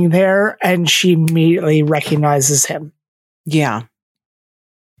standing there and she immediately recognizes him. Yeah.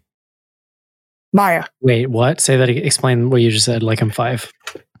 Maya. Wait, what? Say that. Explain what you just said. Like I'm 5.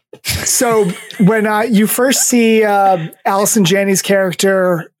 So when you first see Allison Janney's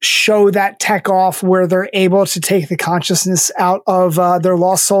character show that tech off where they're able to take the consciousness out of their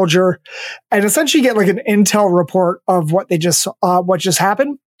lost soldier and essentially get like an intel report of what just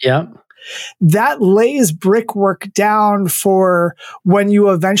happened. Yeah. That lays brickwork down for when you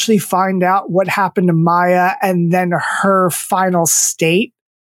eventually find out what happened to Maya and then her final state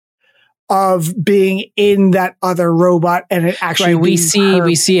of being in that other robot and it actually we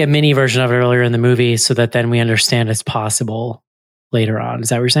see a mini version of it earlier in the movie so that then we understand it's possible later on. Is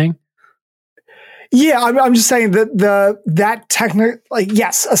that what you're saying? Yeah, I'm just saying that that technique, like,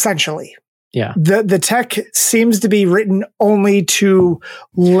 yes, essentially. Yeah. The tech seems to be written only to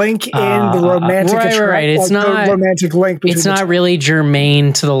link in the romantic right. It's not romantic link. It's not really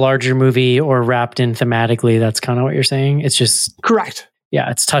germane to the larger movie or wrapped in thematically. That's kind of what you're saying. It's just correct. Yeah,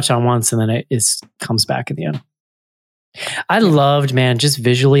 it's touched on once and then it comes back at the end. I loved, man, just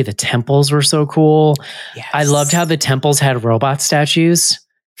visually, the temples were so cool. Yes. I loved how the temples had robot statues.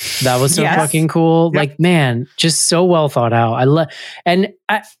 That was so fucking cool. Yep. Like, man, just so well thought out.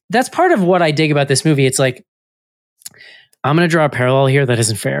 That's part of what I dig about this movie. It's like, I'm going to draw a parallel here that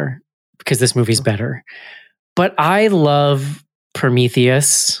isn't fair because this movie's better. But I love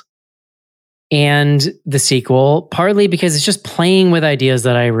Prometheus and the sequel, partly because it's just playing with ideas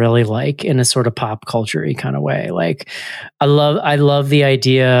that I really like in a sort of pop culture-y kind of way. Like, I love the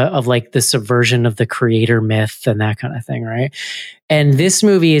idea of like the subversion of the creator myth and that kind of thing, right? And this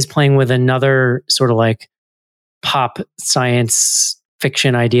movie is playing with another sort of like pop science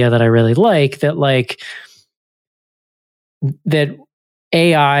fiction idea that I really like, that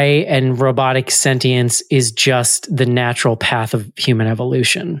AI and robotic sentience is just the natural path of human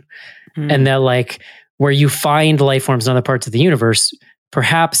evolution. And that like where you find life forms in other parts of the universe,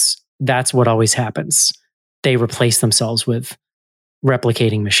 perhaps that's what always happens. They replace themselves with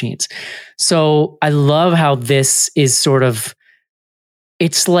replicating machines. So I love how this is sort of,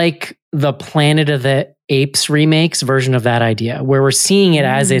 it's like the Planet of the Apes remakes version of that idea, where we're seeing it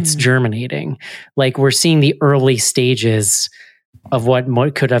as it's germinating. Like we're seeing the early stages of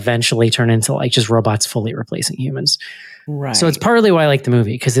what could eventually turn into like just robots fully replacing humans. Right. So it's partly why I like the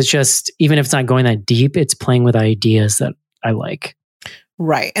movie, because it's just, even if it's not going that deep, it's playing with ideas that I like.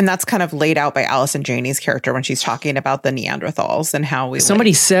 Right. And that's kind of laid out by Allison Janney's character when she's talking about the Neanderthals and how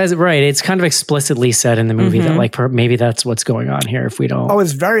somebody says, right, it's kind of explicitly said in the movie that like maybe that's what's going on here if we don't. Oh,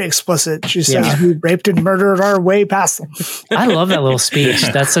 it's very explicit. She says we raped and murdered our way past them. I love that little speech.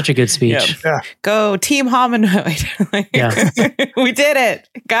 That's such a good speech. Yeah. Go Team Hominoid. We did it.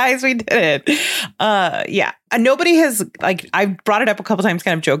 Guys, we did it. Yeah. And nobody has, like, I've brought it up a couple times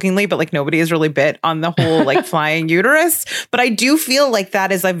kind of jokingly, but like nobody has really bit on the whole like flying uterus. But I do feel like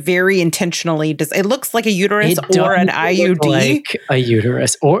that is a very intentionally, it looks like a uterus or an IUD. Like a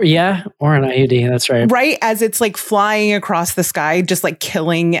uterus or an IUD. That's right. Right. As it's like flying across the sky, just like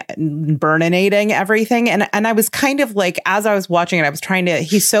killing, burninating everything. And I was kind of like, as I was watching it, I was trying to,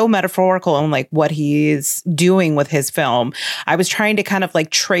 he's so metaphorical in like what he's doing with his film. I was trying to kind of like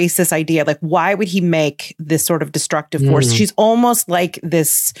trace this idea, like why would he make this sort of destructive force? She's almost like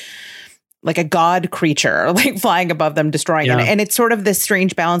this, like a god creature, like flying above them, destroying it. And it's sort of this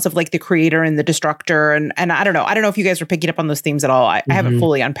strange balance of like the creator and the destructor. And I don't know if you guys were picking up on those themes at all. I haven't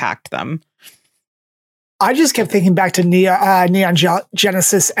fully unpacked them. I just kept thinking back to Neon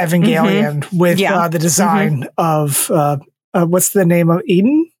Genesis Evangelion with the design of what's the name of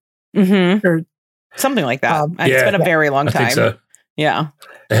Eden? Or something like that. It's been a very long time. I think so. Yeah.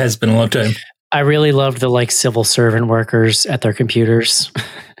 It has been a long time. I really loved the like civil servant workers at their computers.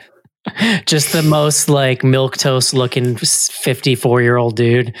 Just the most like milquetoast looking 54-year-old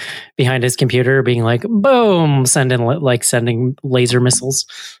dude behind his computer being like, boom, sending laser missiles.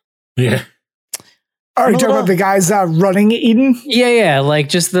 Yeah. Are you talking about the guys running Eden? Yeah. Like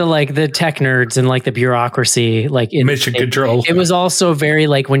just the tech nerds and like the bureaucracy, like in mission control. It was also very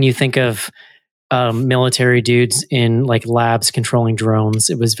like when you think of military dudes in like labs controlling drones.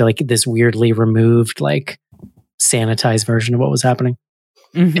 It was like this weirdly removed, like sanitized version of what was happening.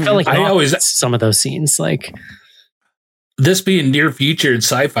 It felt like I always some of those scenes, like this being near future and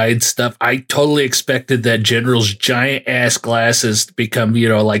sci-fi and stuff, I totally expected that General's giant ass glasses to become,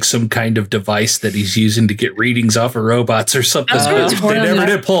 like some kind of device that he's using to get readings off of robots or something. They never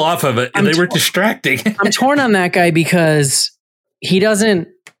did pull off of it, and they were distracting. I'm torn on that guy because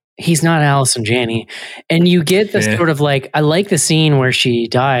he's not Allison Janney, and you get this sort of like, I like the scene where she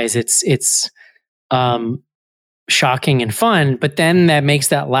dies. It's shocking and fun, but then that makes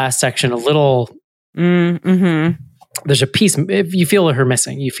that last section a little. There's a piece, if you feel her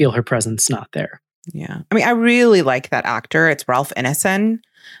missing, you feel her presence not there. Yeah. I mean, I really like that actor. It's Ralph Ineson,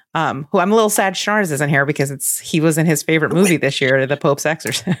 who I'm a little sad Schnars isn't here because he was in his favorite movie this year, The Pope's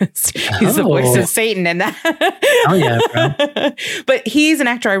Exorcist. He's the voice of Satan in that. Oh yeah, bro. But he's an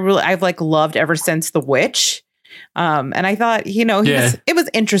actor I've like loved ever since The Witch. And I thought, it was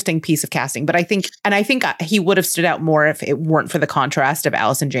interesting piece of casting, but I think he would have stood out more if it weren't for the contrast of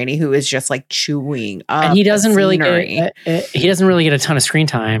Allison Janney, who is just like chewing up. And he doesn't really get a ton of screen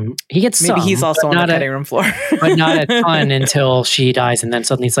time. He gets maybe he's also on the cutting room floor, but not a ton until she dies, and then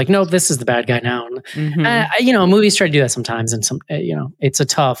suddenly it's like, no, this is the bad guy now. Movies try to do that sometimes, and that's a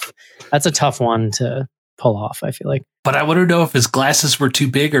tough one to pull off, I feel like. But I want to know if his glasses were too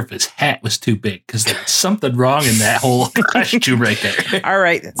big or if his hat was too big, because there's something wrong in that whole costume right there. All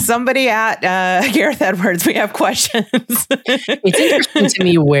right. Somebody at Gareth Edwards, we have questions. It's interesting to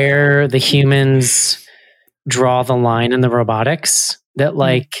me where the humans draw the line in the robotics, that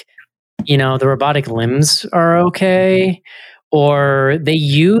the robotic limbs are okay, or they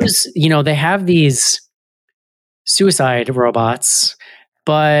use, they have these suicide robots,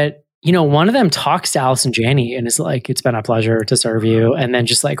 but one of them talks to Allison Janney and is like, "It's been a pleasure to serve you," and then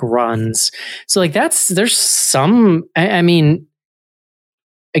just like runs. So like there's some, I mean,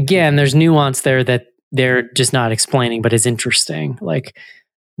 again, there's nuance there that they're just not explaining, but is interesting. Like,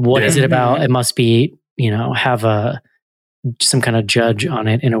 what is it about? It must be, have some kind of judge on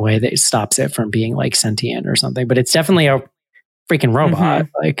it in a way that stops it from being like sentient or something. But it's definitely a freaking robot.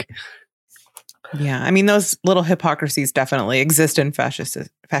 Like. Yeah, I mean, those little hypocrisies definitely exist in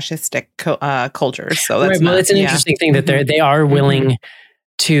fascistic cultures. So that's it's an interesting thing that they are willing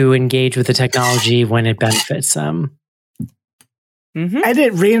to engage with the technology when it benefits them. And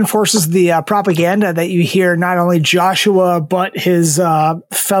it reinforces the propaganda that you hear not only Joshua but his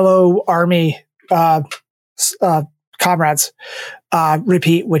fellow army comrades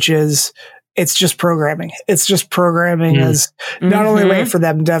repeat, which is, it's just programming. It's just programming as not only a way for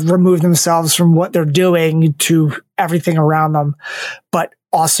them to remove themselves from what they're doing to everything around them, but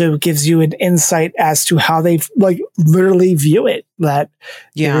also gives you an insight as to how they like literally view it. That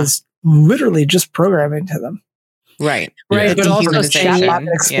it is literally just programming to them. Right. Right. But also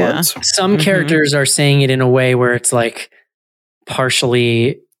some characters are saying it in a way where it's like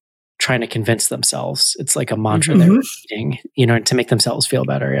partially trying to convince themselves. It's like a mantra they're repeating, to make themselves feel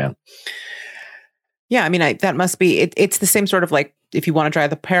better. Yeah. Yeah, I mean, that must be, it's the same sort of like, if you want to draw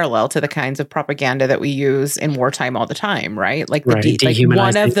the parallel to the kinds of propaganda that we use in wartime all the time, right? Like, one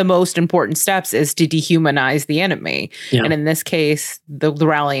of the most important steps is to dehumanize the enemy. Yeah. And in this case, the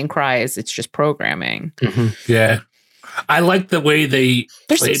rallying cry is, it's just programming. Yeah. I like the way they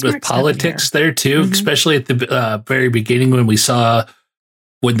played with politics there too, especially at the very beginning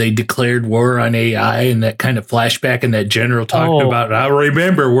when they declared war on AI, and that kind of flashback and that general talking about, I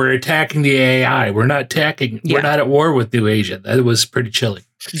remember we're attacking the AI. We're not attacking. We're not at war with New Asia. That was pretty chilling.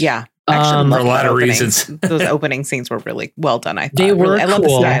 Yeah. Actually, for a lot of reasons. Those opening scenes were really well done. I thought they were. I love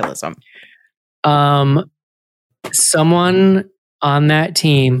the stylism. Someone on that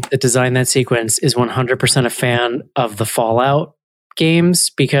team that designed that sequence is 100% a fan of the Fallout games,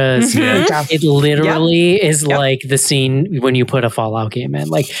 because it literally is like the scene when you put a Fallout game in.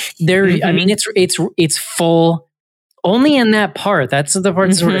 Like there, I mean, it's full only in that part. That's the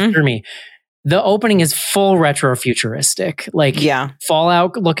part that sort of threw me. The opening is full retro futuristic, like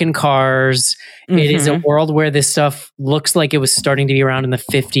Fallout looking cars. It is a world where this stuff looks like it was starting to be around in the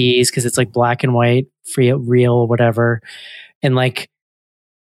 50s because it's like black and white, real, whatever. And like,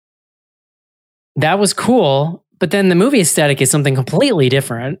 that was cool. But then the movie aesthetic is something completely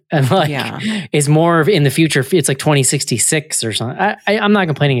different, and like is more of in the future. It's like 2066 or something. I'm not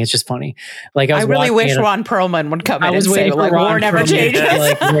complaining. It's just funny. Like I really wish Ron Perlman would come in and say, like, war never changes.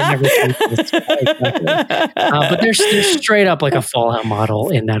 But there's straight up like a Fallout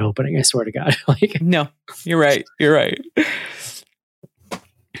model in that opening. I swear to God. Like, no, you're right. You're right.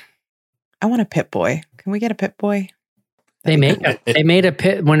 I want a Pip-Boy. Can we get a Pip-Boy? They made a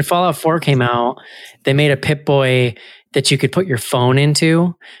Pip when Fallout 4 came out. They made a Pip-Boy that you could put your phone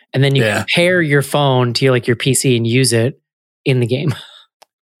into, and then you could pair your phone to your PC and use it in the game.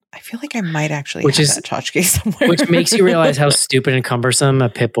 I feel like I might actually have that tchotchke somewhere. Which makes you realize how stupid and cumbersome a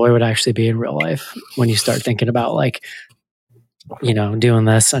Pip-Boy would actually be in real life when you start thinking about like, you know, doing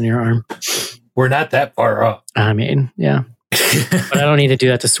this on your arm. We're not that far off. I mean, yeah. But I don't need to do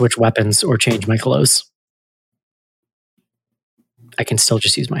that to switch weapons or change my clothes. I can still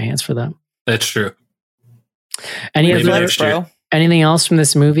just use my hands for that. That's true. Anything else from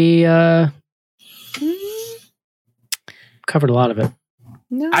this movie? Covered a lot of it.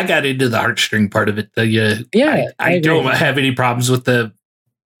 No. I got into the heartstring part of it. I don't have any problems with the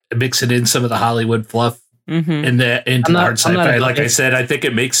mixing in some of the Hollywood fluff and the into the hard sci-fi. Like I said, I think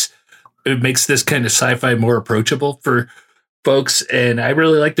it makes this kind of sci-fi more approachable for folks, and I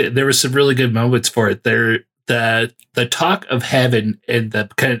really liked it. There were some really good moments for it. The talk of heaven and the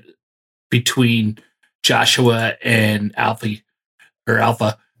kind of between Joshua and Alpha,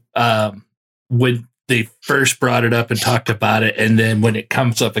 when they first brought it up and talked about it, and then when it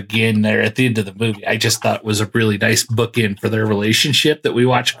comes up again there at the end of the movie, I just thought was a really nice bookend for their relationship that we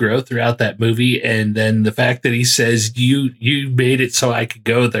watched grow throughout that movie. And then the fact that he says, you made it so I could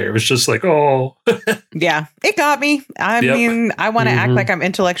go there, it was just like, oh. Yeah, it got me. I mean, I want to act like I'm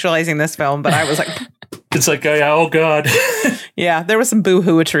intellectualizing this film, but I was like... It's like, oh God. Yeah, there was some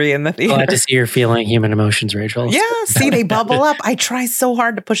boo-hooetry in the theater. Glad to see you're feeling human emotions, Rachel. Yeah, see, they bubble up. I try so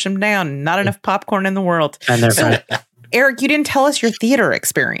hard to push them down. Not enough popcorn in the world. And they're Eric, you didn't tell us your theater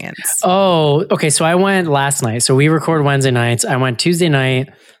experience. Oh, okay. So I went last night. So we record Wednesday nights. I went Tuesday night.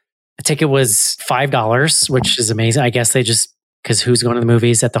 The ticket was $5, which is amazing. I guess they just, because who's going to the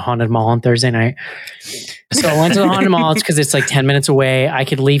movies at the Haunted Mall on Thursday night? So I went to the Haunted Mall. It's because it's like 10 minutes away. I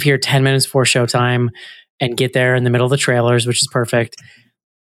could leave here 10 minutes before showtime and get there in the middle of the trailers, which is perfect.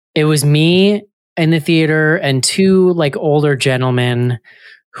 It was me in the theater and two like older gentlemen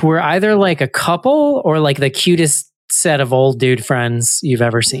who were either like a couple or like the cutest set of old dude friends you've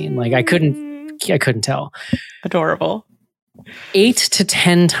ever seen. Like I couldn't tell. Adorable. 8 to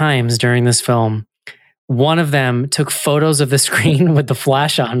 10 times during this film, one of them took photos of the screen with the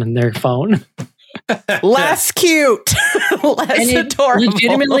flash on in their phone. Less cute. Less adorable.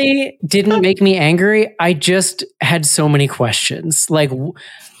 Legitimately didn't make me angry. I just had so many questions. Like,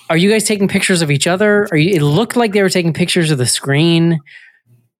 are you guys taking pictures of each other? It looked like they were taking pictures of the screen.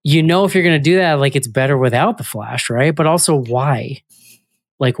 You know, if you're going to do that, like it's better without the flash, right? But also why?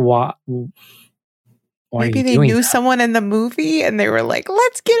 Like, why maybe they knew someone in the movie and they were like,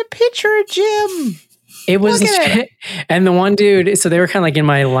 let's get a picture of Jim. It was, and the one dude, so they were kind of like in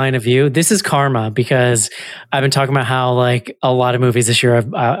my line of view. This is karma because I've been talking about how like a lot of movies this year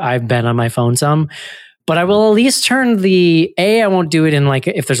I've been on my phone some, but I will at least turn I won't do it in like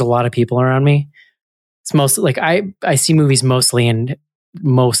if there's a lot of people around me. It's mostly like I see movies mostly in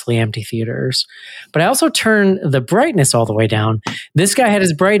empty theaters, but I also turn the brightness all the way down. This guy had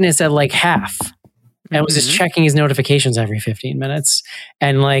his brightness at like half and was just checking his notifications every 15 minutes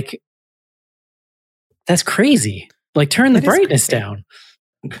and like. That's crazy. Like turn the brightness down.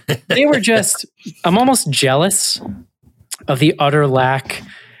 They were just, I'm almost jealous of the utter lack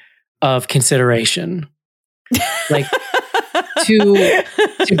of consideration. Like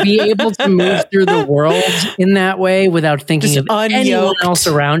to be able to move through the world in that way without thinking of anyone else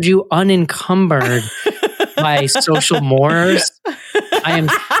around you, unencumbered by social mores. I am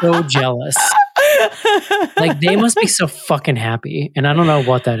so jealous. Like they must be so fucking happy. And I don't know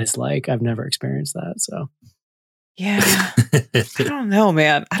what that is like. I've never experienced that. So yeah, I don't know,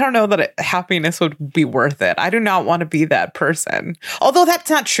 man. I don't know that happiness would be worth it. I do not want to be that person. Although that's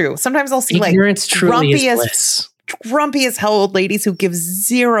not true. Sometimes I'll see ignorance truly is bliss. Grumpy as hell old ladies who give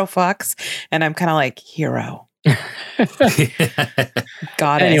zero fucks. And I'm kind of like, hero.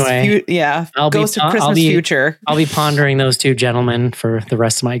 Goddess. Anyway, Ghost of Christmas Future. I'll be pondering those two gentlemen for the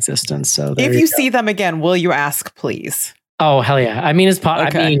rest of my existence. So if you see them again, will you ask, please? Oh hell yeah! I mean, I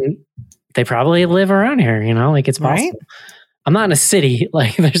mean, they probably live around here. You know, like it's possible. Right? I'm not in a city.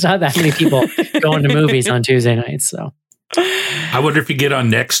 Like there's not that many people going to movies on Tuesday nights. So. I wonder if you get on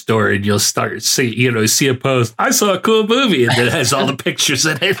Nextdoor and you'll start see a post. I saw a cool movie and it has all the pictures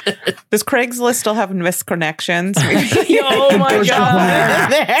in it. Does Craigslist still have missed connections? Oh my god!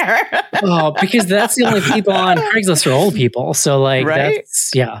 There. Oh, because that's the only people on Craigslist are old people. So like,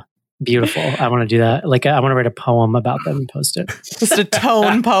 that's beautiful. I want to do that. Like, I want to write a poem about them and post it. Just a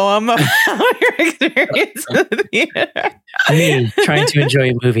tone poem of your experience in the theater. Me trying to enjoy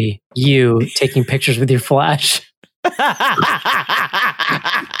a movie. You taking pictures with your flash.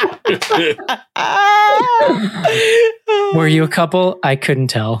 Were you a couple? I couldn't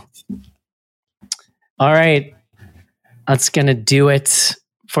tell. All right. That's going to do it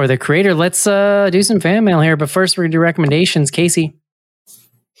for the creator. Let's do some fan mail here. But first, we're going to do recommendations. Casey.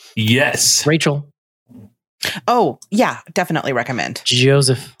 Yes. Rachel. Oh, yeah, definitely recommend.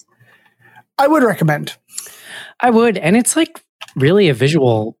 Joseph. I would recommend. I would. And it's like really a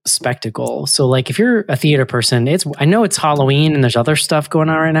visual spectacle. So like if you're a theater person, I know it's Halloween and there's other stuff going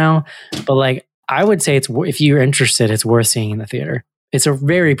on right now, but like I would say if you're interested, it's worth seeing in the theater. It's a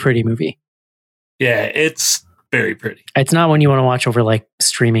very pretty movie. Yeah, it's very pretty. It's not one you want to watch over like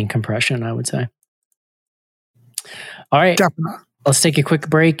streaming compression, I would say. All right. Definitely. Let's take a quick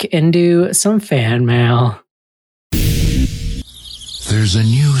break and do some fan mail. There's a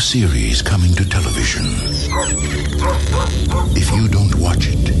new series coming to television. If you don't watch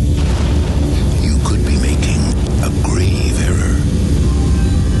it, you could be making a grave error.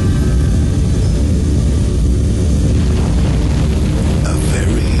 A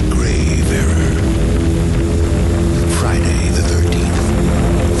very grave error. Friday the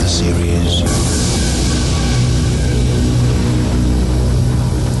 13th, the series.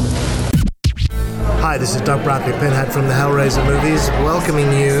 Hi, this is Doug Bradley Pinhead from the Hellraiser movies,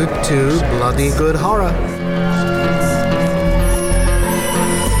 welcoming you to Bloody Good Horror.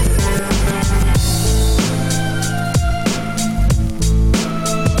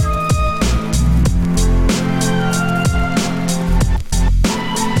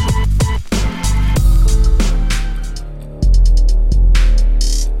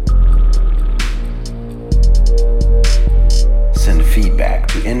 Send feedback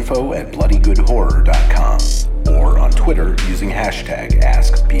to info@bloodygoodhorror.com or on Twitter using hashtag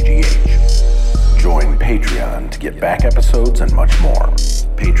AskBGH. Join Patreon to get back episodes and much more.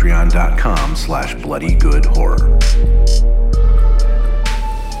 Patreon.com/bloodygoodhorror.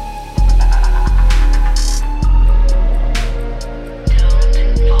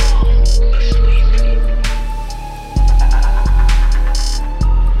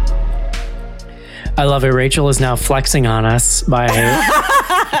 I love it. Rachel is now flexing on us by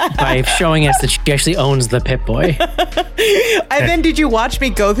showing us that she actually owns the Pip-Boy. And then did you watch me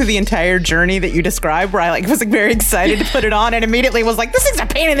go through the entire journey that you described where I like was like very excited to put it on and immediately was like, this thing's a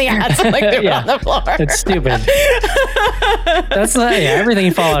pain in the ass. And, like threw it on the floor. It's stupid. That's everything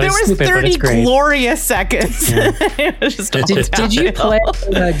in Fallout is stupid, but it's great. There was 30 glorious seconds. Yeah. It was just all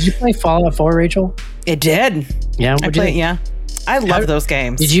Did you play Fallout 4, Rachel? It did. Yeah, yeah. I love those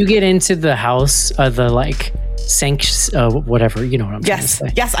games. Did you get into the house of the like whatever, you know what I'm trying to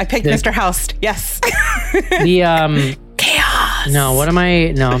say? Yes, I picked Mr. Houst. Yes. The chaos. No,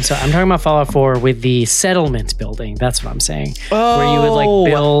 I'm sorry. I'm talking about Fallout 4 with the settlement building. That's what I'm saying. Oh. Where you would like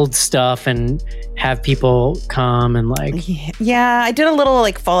build stuff and have people come and like. Yeah, I did a little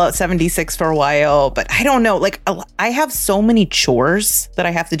like Fallout 76 for a while, but I don't know. Like I have so many chores that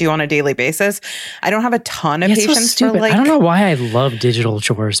I have to do on a daily basis. I don't have a ton of patience for like. I don't know why I love digital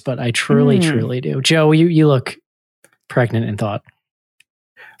chores, but I truly do. Joe, you look pregnant in thought.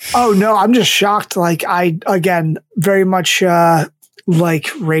 Oh no, I'm just shocked. Like I, again, very much like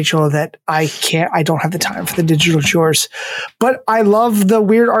Rachel that I don't have the time for the digital chores, but I love the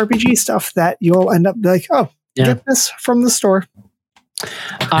weird RPG stuff that you'll end up like, get this from the store.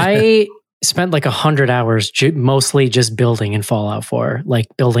 I spent like 100 hours mostly just building in Fallout 4, like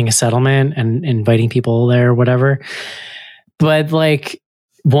building a settlement and inviting people there or whatever. But like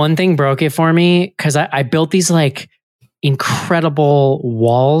one thing broke it for me because I built these like incredible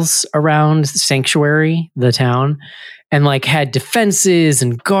walls around Sanctuary, the town, and like had defenses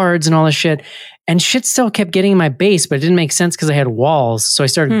and guards and all this shit. And shit still kept getting in my base, but it didn't make sense because I had walls. So I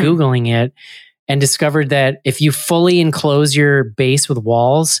started Googling it and discovered that if you fully enclose your base with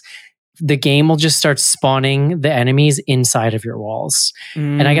walls, the game will just start spawning the enemies inside of your walls.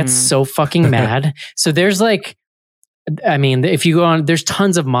 And I got so fucking mad. So there's like, I mean, if you go on, there's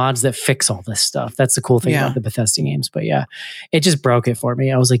tons of mods that fix all this stuff. That's the cool thing about the Bethesda games. But yeah, it just broke it for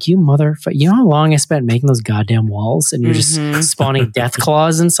me. I was like, you motherfucker, you know how long I spent making those goddamn walls and you're just spawning death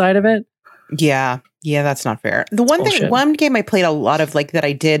claws inside of it? Yeah, that's not fair. The one game I played a lot of like that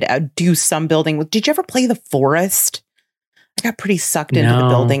I did do some building with. Did you ever play The Forest? I got pretty sucked into the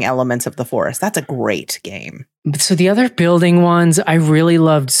building elements of The Forest. That's a great game. So the other building ones, I really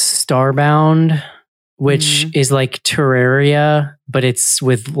loved Starbound, which is like Terraria, but it's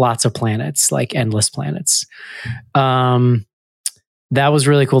with lots of planets, like endless planets. That was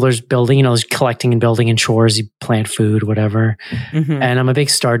really cool. There's building, there's collecting and building and chores. You plant food, whatever. And I'm a big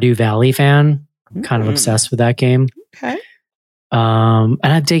Stardew Valley fan. Kind of obsessed with that game. Okay. And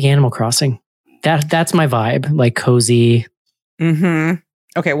I dig Animal Crossing. That's my vibe, like cozy.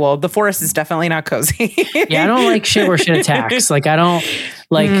 Okay, well, The Forest is definitely not cozy. Yeah, I don't like shit where shit attacks. Like, I don't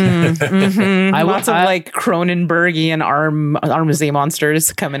like. Lots of like Cronenbergian armsy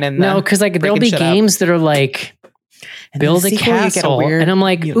monsters coming in. No, because like there'll be games that are like build a castle. And I'm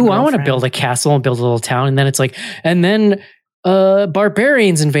like, ooh, I want to build a castle and build a little town. And then it's like, and then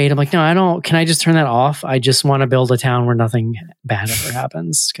barbarians invade. I'm like, no, I don't. Can I just turn that off? I just want to build a town where nothing bad ever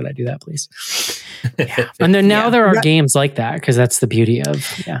happens. Could I do that, please? Yeah. And then now there are games like that because that's the beauty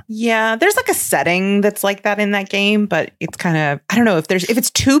of Yeah, there's like a setting that's like that in that game, but it's kind of, I don't know, if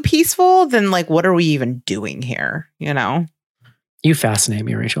it's too peaceful, then like what are we even doing here? You know? You fascinate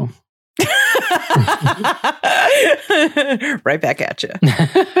me, Rachel. Right back at you.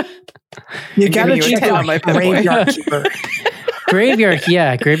 You gotta check out my Graveyard Keeper. Graveyard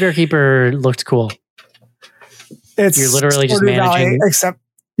Keeper looked cool. It's you're literally just managing, except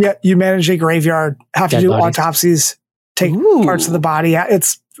you manage a graveyard, have to do bodies. Autopsies, take parts of the body out.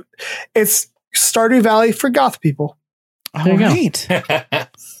 It's Stardew Valley for goth people. All right.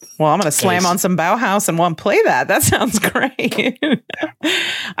 Well, I'm going to slam on some Bauhaus and want to play that. That sounds great.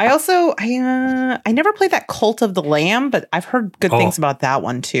 I never played that Cult of the Lamb, but I've heard good things about that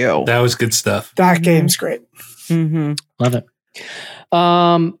one too. That was good stuff. That game's great. Mm-hmm. Love it.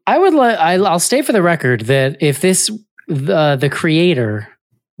 I'll state for the record that if the creator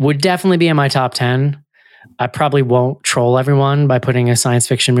would definitely be in my top 10, I probably won't troll everyone by putting a science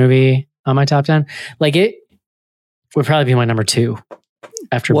fiction movie on my top 10. Like it would probably be my number 2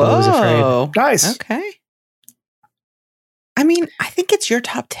 after Beau is Afraid. Nice. Okay. I mean, I think it's your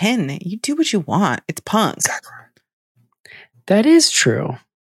top 10. You do what you want. It's punk. That is true.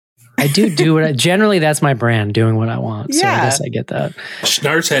 I do what generally that's my brand, doing what I want. So I guess I get that.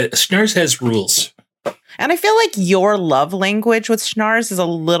 Schnars has rules. And I feel like your love language with Schnars is a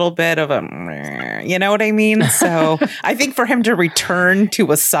little bit of a, you know what I mean? So I think for him to return to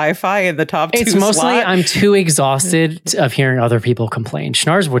a sci-fi in the top 2 it's mostly slot, I'm too exhausted of hearing other people complain.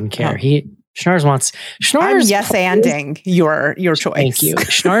 Schnars wouldn't care. Schnars wants... I'm yes-anding your choice. Thank you.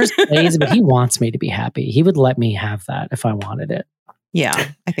 Schnars plays, but he wants me to be happy. He would let me have that if I wanted it.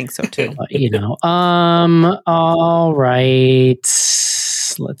 Yeah, I think so too. All right.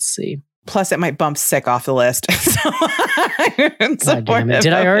 Let's see. Plus, it might bump Sick off the list. God damn it.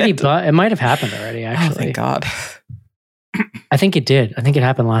 Did I already? It might have happened already, actually. Oh, thank God. I think it did. I think it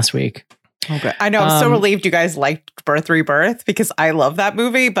happened last week. Okay. I know. I'm so relieved you guys liked Birth Rebirth because I love that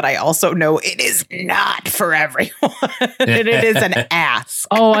movie, but I also know it is not for everyone. And it is an ass.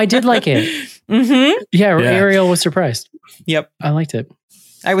 Oh, I did like it. Mm-hmm. Yeah, Ariel was surprised. Yep. I liked it.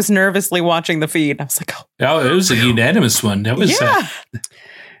 I was nervously watching the feed. I was like, oh, it was a unanimous one. That was that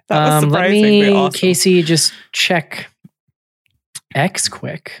was surprisingly awesome. Casey, just check X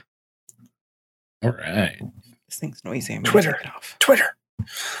quick. All right. This thing's noisy. I'm Twitter.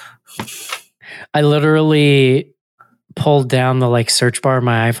 I literally pulled down the search bar of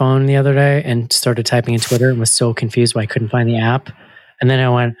my iPhone the other day and started typing in Twitter and was so confused why I couldn't find the app. And then I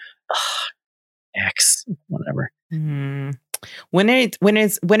went, X, whatever. Mm. When are you going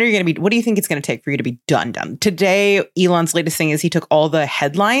to be? What do you think it's going to take for you to be done? Today, Elon's latest thing is he took all the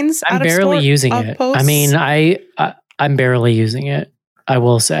headlines. I'm barely using it. Posts. I mean, I'm barely using it. I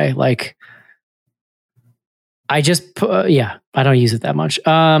will say, I just I don't use it that much.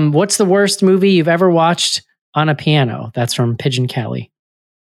 What's the worst movie you've ever watched on a piano? That's from Pigeon Kelly.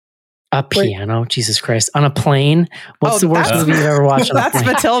 A piano, Jesus Christ, on a plane. What's the worst movie you've ever watched on a plane?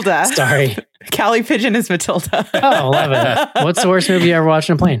 That's Matilda. Sorry. Callie Pigeon is Matilda. Oh, love it. What's the worst movie you ever watched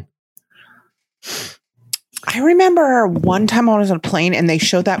on a plane? I remember one time I was on a plane and they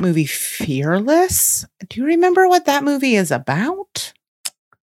showed that movie Fearless. Do you remember what that movie is about?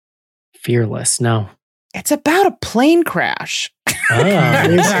 Fearless, no. It's about a plane crash. Oh,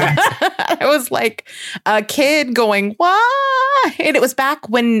 I was like a kid going, "Why?" And it was back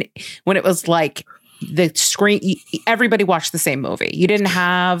when it was like the screen, everybody watched the same movie. You didn't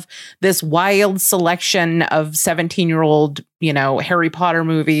have this wild selection of 17-year-old, Harry Potter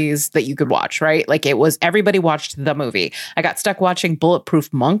movies that you could watch, right? Like it was, everybody watched the movie. I got stuck watching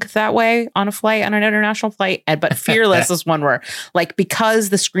Bulletproof Monk that way on an international flight. But Fearless is one where, because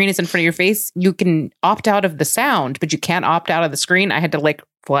the screen is in front of your face, you can opt out of the sound, but you can't opt out of the screen. I had to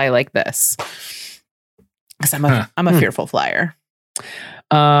fly like this because I'm a fearful flyer.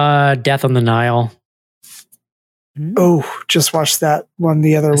 Death on the Nile. Oh, just watched that one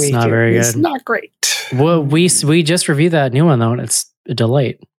the other week. It's not very good. It's not great. Well, we just reviewed that new one though, and it's a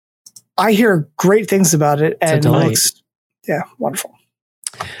delight. I hear great things about it, and it's a delight. Wonderful.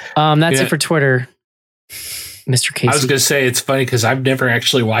 That's it for Twitter, Mr. Casey. I was going to say it's funny because I've never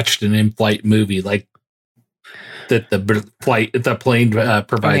actually watched an in-flight movie like that. The plane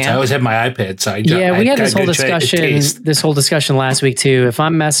provides. I always have my iPad, so we had this whole discussion. This whole discussion last week too. If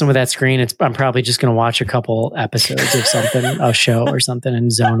I'm messing with that screen, I'm probably just going to watch a couple episodes of something, a show or something,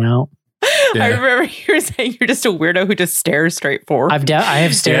 and zone out. I remember you were saying you're just a weirdo who just stares straight forward. I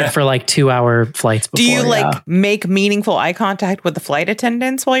have stared for like 2-hour flights before. Do you make meaningful eye contact with the flight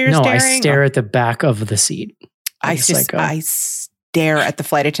attendants while you're staring? No, I stare at the back of the seat. I stare at the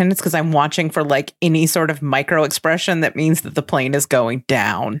flight attendants because I'm watching for like any sort of micro expression that means that the plane is going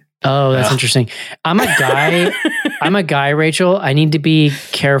down. Oh, that's interesting. I'm a guy, Rachel. I need to be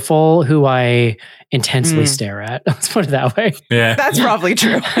careful who I intensely stare at. Let's put it that way. Yeah. That's probably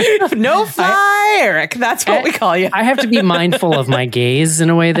true. No fly, Eric. That's what we call you. I have to be mindful of my gaze in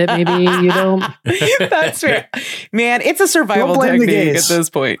a way that maybe you don't. That's fair. Man, it's a survival technique at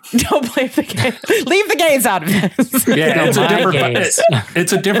this point. Don't blame the gaze. Leave the gaze out of this. Yeah,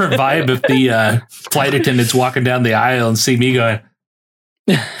 it's a different vibe if the flight attendant's walking down the aisle and see me going,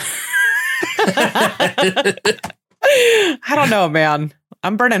 I don't know, man.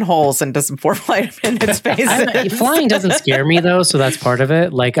 I'm burning holes into some poor flight attendants' faces. Flying doesn't scare me though, so that's part of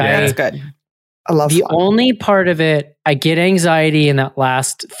it. Like, that's good. I love the flying. only part of it. I get anxiety in that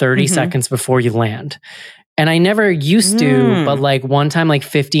last 30 seconds before you land, and I never used to. But like one time, like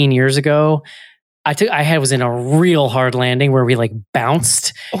 15 years ago, I was in a real hard landing where we like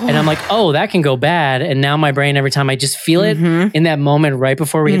bounced, and I'm like, oh, that can go bad. And now my brain, every time I just feel it in that moment right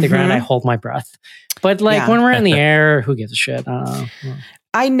before we hit the ground, I hold my breath. But like when we're in the air, who gives a shit? I don't know.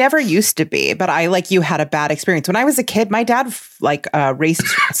 I never used to be, but I like you had a bad experience. When I was a kid, my dad raced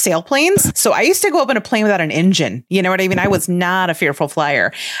sailplanes. So I used to go up in a plane without an engine. You know what I mean? I was not a fearful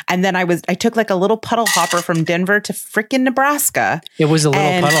flyer. And then I took like a little puddle hopper from Denver to frickin' Nebraska. It was a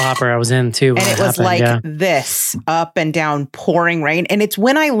little puddle hopper I was in too. And it was this up and down pouring rain. And it's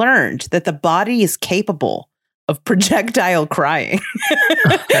when I learned that the body is capable of projectile crying.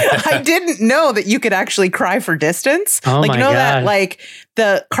 I didn't know that you could actually cry for distance. Oh like, my you know God. that like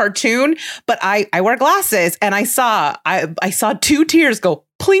the cartoon, but I wear glasses and I saw 2 tears go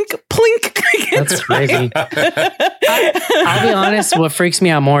plink, plink. That's crazy. I'll be honest, what freaks me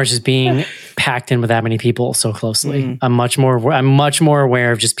out more is just being packed in with that many people so closely. I'm much more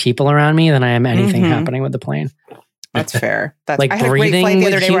aware of just people around me than I am anything happening with the plane. That's fair. Like I had a great flight the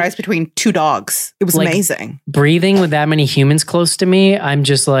other day where I was between 2 dogs. It was amazing. Breathing with that many humans close to me, I'm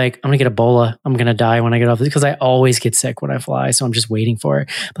just like, I'm going to get Ebola. I'm going to die when I get off this because I always get sick when I fly. So I'm just waiting for it.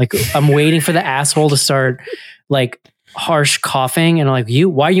 Like I'm waiting for the asshole to start like harsh coughing. And I'm like,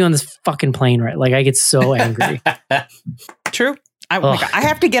 why are you on this fucking plane? Right? Like I get so angry. True. I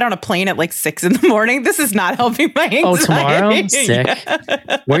have to get on a plane at like 6 a.m. This is not helping my anxiety. Oh, tomorrow? Sick.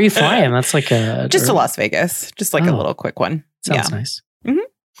 Where are you flying? That's like just to Las Vegas. Just like a little quick one. Sounds nice.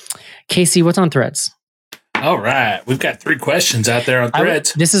 Casey, what's on Threads? All right. We've got 3 questions out there on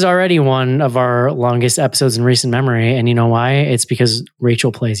Threads. This is already one of our longest episodes in recent memory. And you know why? It's because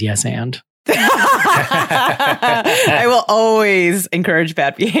Rachel plays yes and. I will always encourage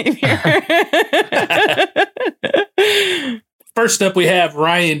bad behavior. First up, we have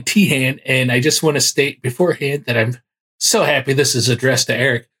Ryan Tehan, and I just want to state beforehand that I'm so happy this is addressed to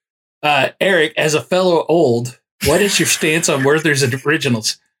Eric. Eric, as a fellow old, what is your stance on Werther's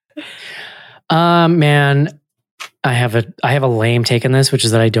originals? Man, I have a lame take on this, which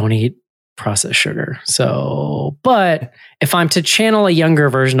is that I don't eat processed sugar. So, but if I'm to channel a younger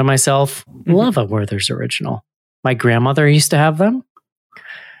version of myself, love a Werther's original. My grandmother used to have them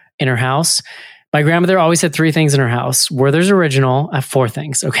in her house. My grandmother always had 3 things in her house. Werther's original. I have 4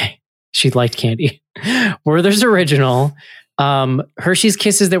 things. Okay. She liked candy. Werther's original. Hershey's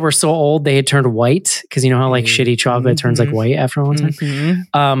Kisses that were so old they had turned white because you know how like shitty chocolate turns like white after a long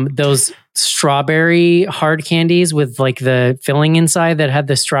time. Those strawberry hard candies with like the filling inside that had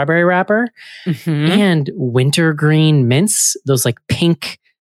the strawberry wrapper and wintergreen mints. Those like pink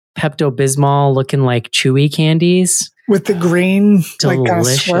Pepto-Bismol looking like chewy candies with the green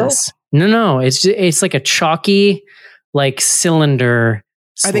delicious. Like, No, it's like a chalky like cylinder.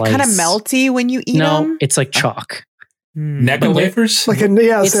 Are they kind of melty when you eat them? No, it's like chalk. Necco wafers?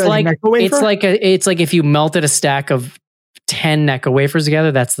 It's like if you melted a stack of 10 Necco wafers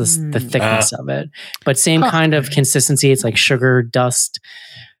together, that's the thickness of it. But same kind of consistency. It's like sugar dust.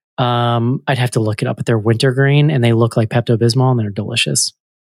 I'd have to look it up, but they're wintergreen and they look like Pepto-Bismol and they're delicious.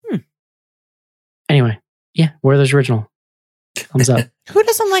 Anyway, yeah, Werther's original. Thumbs up. Who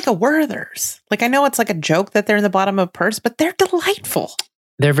doesn't like a Werther's? Like I know it's like a joke that they're in the bottom of a purse, but they're delightful.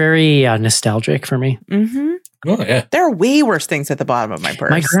 They're very nostalgic for me. Oh yeah, there are way worse things at the bottom of my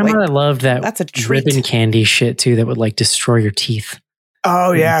purse. My grandmother loved that. That's a treat. Ribbon candy shit too. That would like destroy your teeth.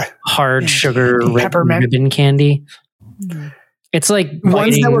 Oh yeah, hard sugar peppermint ribbon candy. It's like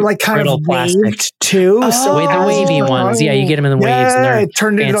ones that were like kind of waved too. So the wavy ones, yeah, you get them in the waves, and they're it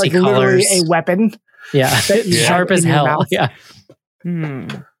turned into like literally a weapon. Yeah, sharp as hell. Yeah.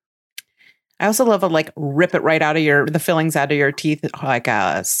 I also love a like rip it right out of the fillings out of your teeth, like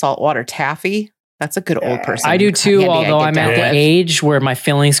a saltwater taffy. That's a good old person. I do too, although I'm at the with. age where my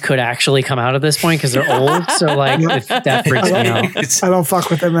fillings could actually come out at this point because they're old. So like that freaks me out. I don't fuck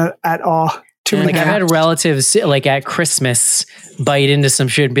with them at all. Too many. Like I've had relatives like at Christmas bite into some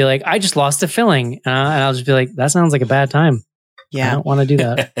shit and be like, "I just lost a filling," and I'll just be like, "That sounds like a bad time. Yeah, I don't want to do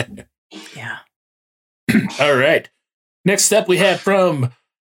that." Yeah. All right. Next up, we have from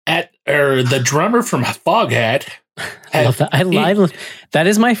the drummer from Foghat. I love that. That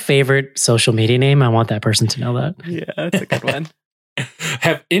is my favorite social media name. I want that person to know that. Yeah, that's a good one.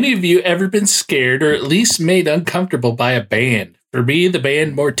 Have any of you ever been scared or at least made uncomfortable by a band? For me, the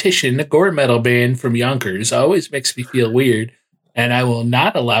band Mortician, a gore metal band from Yonkers, always makes me feel weird, and I will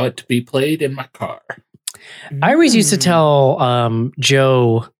not allow it to be played in my car. I always used to tell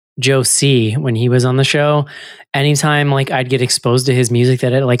Joe C when he was on the show, anytime like I'd get exposed to his music,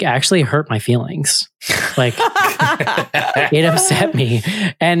 that it like actually hurt my feelings. Like it upset me.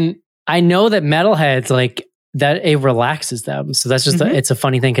 And I know that metalheads like that it relaxes them. So that's just it's a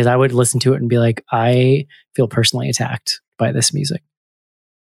funny thing because I would listen to it and be like, I feel personally attacked by this music.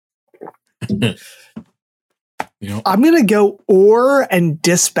 I'm going to go Or and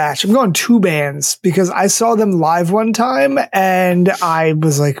Dispatch. I'm going 2 bands because I saw them live one time and I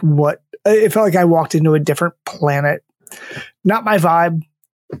was like, what? It felt like I walked into a different planet. Not my vibe.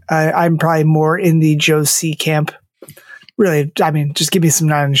 I'm probably more in the Joe C camp. Really, I mean, just give me some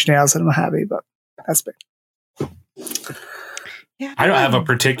 9 Inch Nails and I'm happy, but that's big. Yeah, I don't have a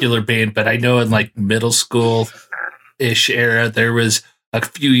particular band, but I know in like middle school-ish era, there was a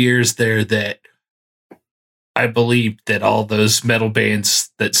few years there that I believed that all those metal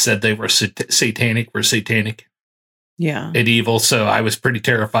bands that said they were satanic were satanic. Yeah. And evil. So I was pretty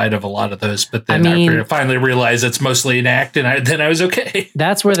terrified of a lot of those. But then I finally realized it's mostly an act, and then I was okay.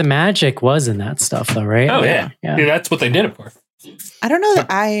 That's where the magic was in that stuff, though, right? Oh, yeah. That's what they did it for. I don't know that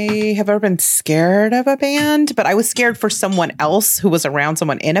I have ever been scared of a band, but I was scared for someone else who was around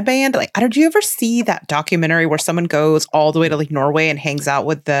someone in a band. Like, did you ever see that documentary where someone goes all the way to like Norway and hangs out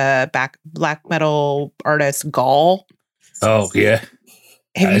with the black metal artist Gall? Oh, yeah.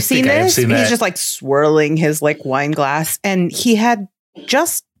 Have you seen this? He's just like swirling his like wine glass, and he had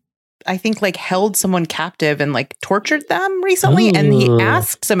just, I think, like held someone captive and like tortured them recently. Ooh. And he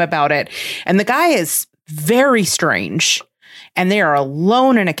asks him about it. And the guy is very strange. And they are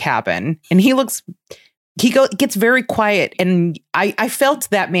alone in a cabin, and he gets very quiet, and I felt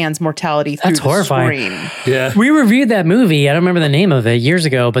that man's mortality through the screen. Yeah, we reviewed that movie. I don't remember the name of it years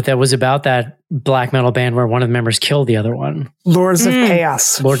ago, but that was about that black metal band where one of the members killed the other one. Lords of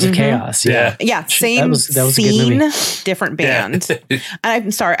Chaos. Lords of Chaos. Yeah, same that was scene, different band. Yeah.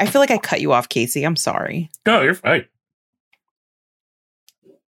 I'm sorry. I feel like I cut you off, Casey. I'm sorry. No, you're fine.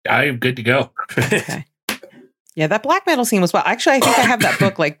 I'm good to go. Okay. Yeah, that black metal scene was well. Actually, I think I have that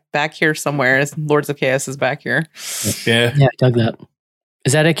book like back here somewhere. Lords of Chaos is back here. Yeah. Yeah, I dug that.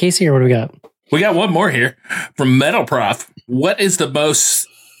 Is that it, Casey, or what do we got? We got one more here from Metal Prof. What is the most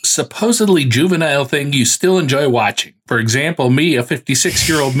supposedly juvenile thing you still enjoy watching? For example, me, a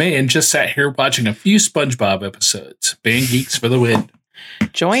 56-year-old man, just sat here watching a few SpongeBob episodes. Band Geeks for the win.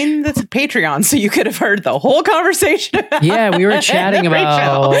 Join the Patreon so you could have heard the whole conversation. Yeah, we were chatting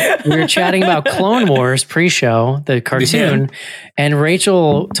about Clone Wars pre-show, the cartoon, and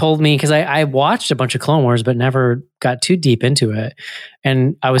Rachel told me, because I watched a bunch of Clone Wars but never got too deep into it,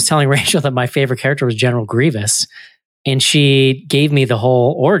 and I was telling Rachel that my favorite character was General Grievous, and she gave me the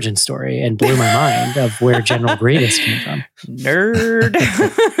whole origin story and blew my mind of where General Grievous came from. Nerd.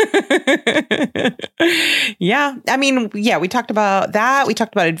 Yeah. I mean, yeah, we talked about that. We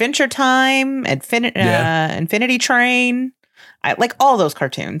talked about Adventure Time, Infinity Train. I like all those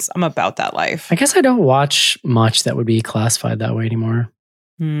cartoons. I'm about that life. I guess I don't watch much that would be classified that way anymore.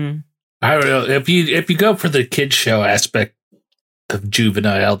 I don't know. If you go for the kids show aspect of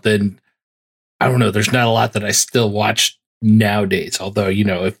juvenile, then I don't know. There's not a lot that I still watch nowadays. Although,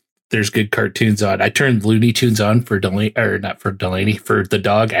 if there's good cartoons on, I turned Looney Tunes on for Delaney, or not for Delaney, for the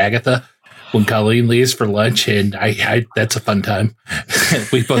dog Agatha when Colleen leaves for lunch, and I that's a fun time.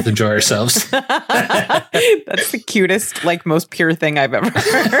 We both enjoy ourselves. That's the cutest, like most pure thing I've ever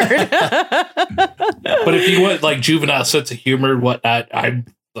heard. But if you want like juvenile sense of humor and whatnot, I'm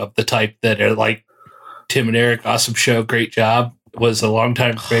of the type that are like Tim and Eric, awesome show, great job. Was a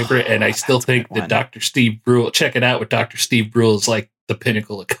longtime favorite, and I still think that Dr. Steve Brule, check it out with Dr. Steve Brule, is like the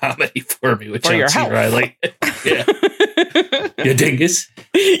pinnacle of comedy for me, which I'm super I like. Yeah. You dingus.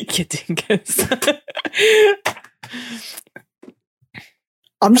 You dingus.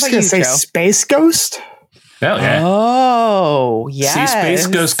 I'm just going to say Space Ghost. Oh, yeah. Oh, yeah. See, Space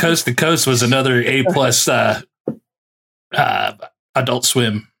Ghost Coast to Coast was another A+ Adult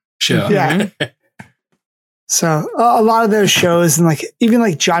Swim show. Yeah. So a lot of those shows, and like even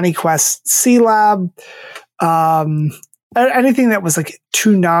like Johnny Quest, C-Lab, anything that was like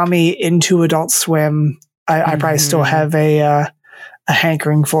Toonami into Adult Swim, I probably still have a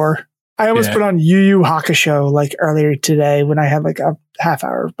hankering for. I almost put on Yu Yu Hakusho like earlier today when I had like a half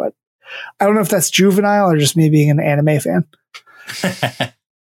hour, but I don't know if that's juvenile or just me being an anime fan.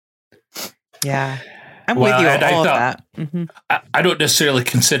 Yeah. I'm with you on all of that. Mm-hmm. I don't necessarily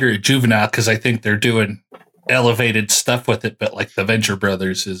consider it juvenile because I think they're doing elevated stuff with it, but like the Venture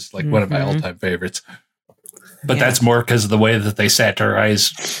Brothers is like one of my all-time favorites. But that's more because of the way that they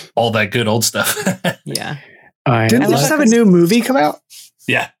satirize all that good old stuff. Yeah. Didn't they just have a new movie come out?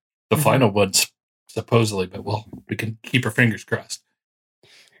 Yeah. The final one's supposedly, but we can keep our fingers crossed.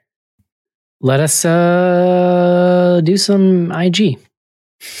 Let us do some IG.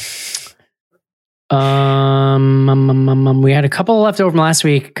 We had a couple left over from last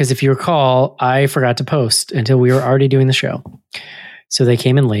week because if you recall, I forgot to post until we were already doing the show. So they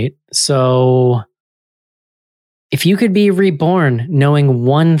came in late. So if you could be reborn knowing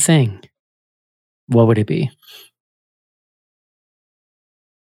one thing, what would it be?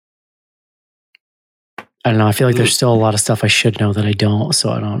 I don't know. I feel like there's still a lot of stuff I should know that I don't.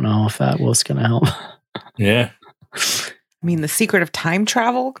 So I don't know if that was going to help. Yeah. I mean, the secret of time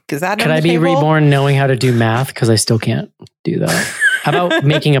travel? Is that could I be reborn knowing how to do math? Because I still can't do that. How about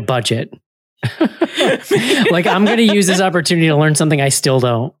making a budget? Like I'm going to use this opportunity to learn something I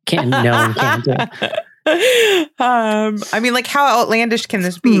still can't do. I mean, like how outlandish can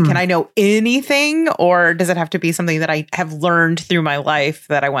this be? Can I know anything, or does it have to be something that I have learned through my life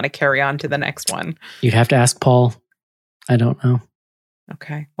that I want to carry on to the next one? You'd have to ask Paul. I don't know.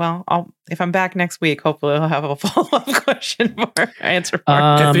 Okay. Well, if I'm back next week, hopefully I'll have a follow-up question for answer for.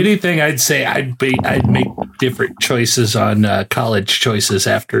 If anything, I'd say I'd make different choices on college choices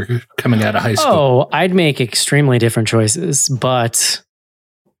after coming out of high school. Oh, I'd make extremely different choices, but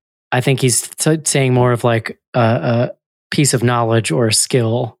I think he's saying more of like a piece of knowledge or a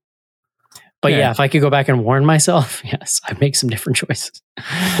skill. But yeah, if I could go back and warn myself, yes, I'd make some different choices.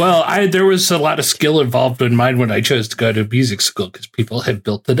 Well, there was a lot of skill involved in mine when I chose to go to music school because people had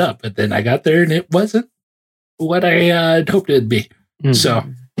built it up. And then I got there and it wasn't what I hoped it'd be. Mm-hmm. So.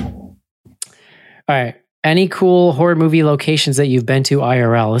 All right. Any cool horror movie locations that you've been to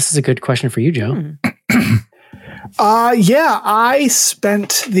IRL? This is a good question for you, Joe. Yeah, I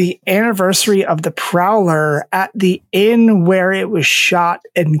spent the anniversary of The Prowler at the inn where it was shot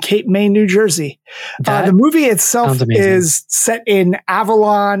in Cape May, New Jersey. The movie itself is set in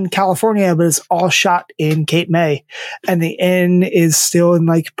Avalon, California, but it's all shot in Cape May. And the inn is still in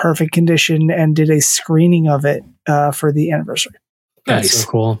like perfect condition and did a screening of it for the anniversary. That's so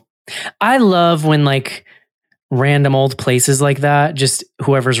cool. I love when like random old places like that, just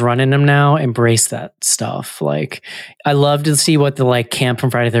whoever's running them now, embrace that stuff. Like, I love to see what the like camp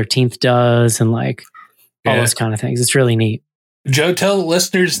from Friday the 13th does and like all those kind of things. It's really neat. Joe, tell the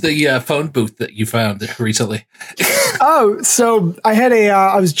listeners the phone booth that you found recently. So I had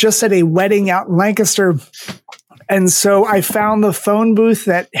I was just at a wedding out in Lancaster. And so I found the phone booth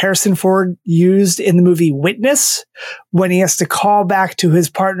that Harrison Ford used in the movie Witness when he has to call back to his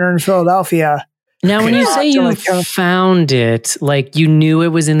partner in Philadelphia. Now, when you say you found it, like you knew it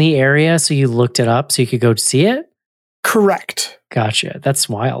was in the area, so you looked it up so you could go see it? Correct. Gotcha. That's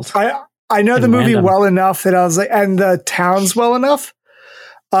wild. I know the movie well enough that I was like, and the towns well enough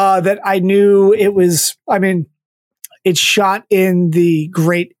that I knew it was, I mean, it's shot in the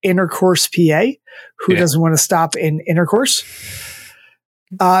great Intercourse, PA. Who doesn't want to stop in Intercourse?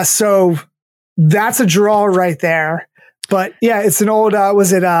 So that's a draw right there. But yeah, it's an old,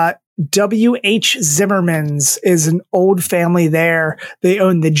 W.H. Zimmerman's is an old family there. They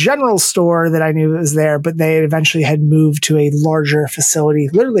owned the general store that I knew was there, but they eventually had moved to a larger facility,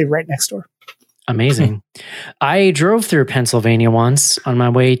 literally right next door. Amazing. I drove through Pennsylvania once on my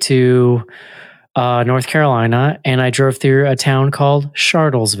way to North Carolina, and I drove through a town called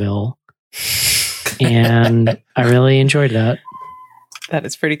Charlottesville, and I really enjoyed that. That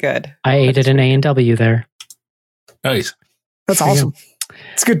is pretty good. I ate at an A&W there. Nice. That's awesome.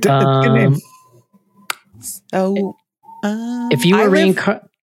 It's good. Good name. So, if you were I was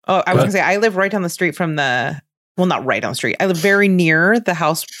going to say, I live right down the street from not right down the street. I live very near the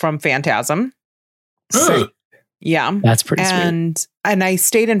house from Phantasm. Oh. Yeah. That's pretty sweet. And I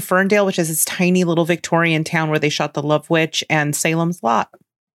stayed in Ferndale, which is this tiny little Victorian town where they shot The Love Witch and Salem's Lot.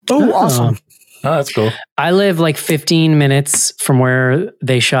 Oh, awesome. Oh, that's cool. I live like 15 minutes from where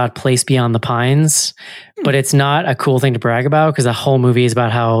they shot Place Beyond the Pines, but it's not a cool thing to brag about because the whole movie is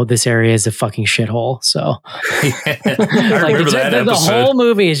about how this area is a fucking shithole. So the whole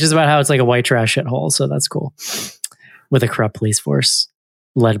movie is just about how it's like a white trash shithole. So that's cool. With a corrupt police force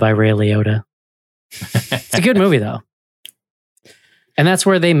led by Ray Liotta. It's a good movie though. And that's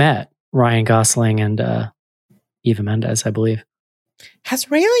where they met, Ryan Gosling and Eva Mendes, I believe. Has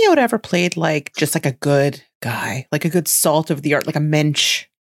Ray Liotta ever played like just like a good guy, like a good salt of the art, like a mensch?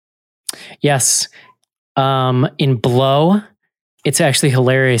 Yes. In Blow, it's actually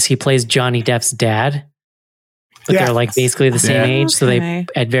hilarious. He plays Johnny Depp's dad, but they're like basically the same age. So they,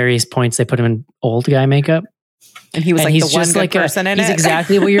 at various points, they put him in old guy makeup. And he was like the one good person in it. He's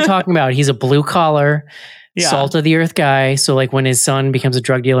exactly what you're talking about. He's a blue collar, salt of the earth guy. So like when his son becomes a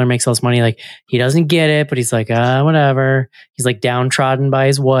drug dealer, makes all this money, like he doesn't get it, but he's like, whatever. He's like downtrodden by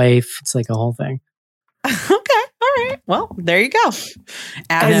his wife. It's like a whole thing. Okay. All right. Well, there you go.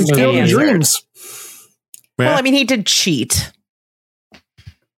 And still in dreams. Well, I mean, he did cheat.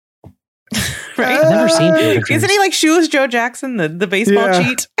 Right? I've never seen Dreams. Isn't he like Shoeless Joe Jackson, the baseball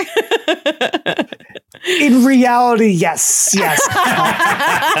cheat? In reality, yes. Imagine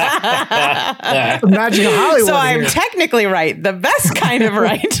Hollywood. So I'm technically right. The best kind of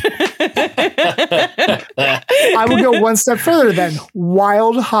right. I would go one step further then.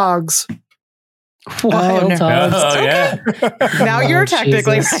 Wild hogs. Wild hogs. Oh, yeah. Now you're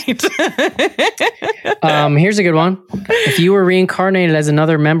technically Jesus. right. Here's a good one. If you were reincarnated as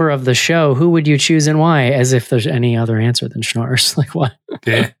another member of the show, who would you choose and why? As if there's any other answer than Schnorrs. Like what?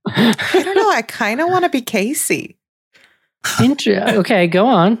 Yeah. I don't know. I kind of want to be Casey. Okay, go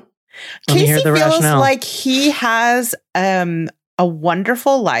on. Casey feels rationale. Like he has a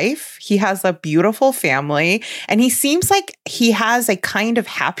wonderful life. He has a beautiful family, and he seems like he has a kind of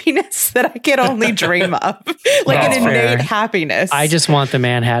happiness that I could only dream of, like an innate happiness. I just want the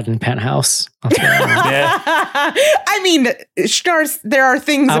Manhattan penthouse. I mean, Schnorrs, there are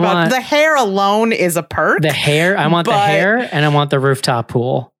things about the hair alone is a perk. The hair, I want the hair, and I want the rooftop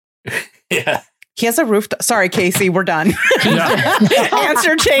pool. Yeah. He has a rooftop. Sorry, Casey, we're done.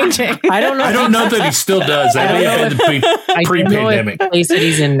 Answer changing. I don't know that he still does. I may have been pre-pandemic. The place that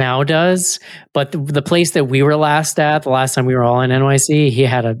he's in now does, but the place that we were last at, the last time we were all in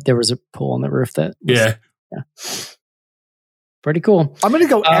NYC, there was a pool on the roof that was, yeah. Pretty cool. I'm gonna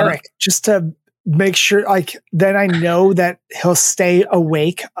go Eric just to make sure, like, then I know that he'll stay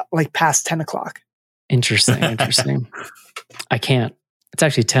awake like past 10 o'clock. Interesting. I can't. It's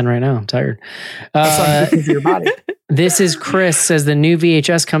actually 10 right now. I'm tired. That's like your body. This is Chris says the new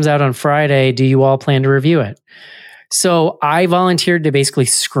VHS comes out on Friday. Do you all plan to review it? So I volunteered to basically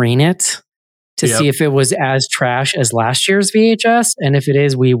screen it to see if it was as trash as last year's VHS. And if it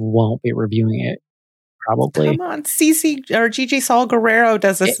is, we won't be reviewing it. Probably. Come on. CC or Gigi Saul Guerrero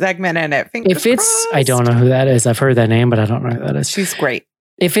does a segment in it. Fingers crossed. I don't know who that is. I've heard that name, but I don't know who that is. She's great.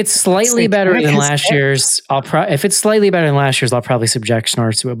 If it's slightly better than last year's, I'll probably subject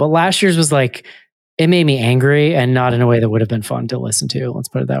Schnorrs to it. But last year's was like, it made me angry and not in a way that would have been fun to listen to. Let's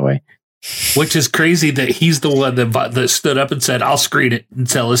put it that way. Which is crazy that he's the one that stood up and said, I'll screen it and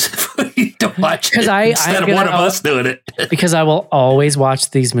tell us if we don't watch it instead of one of us doing it. Because I will always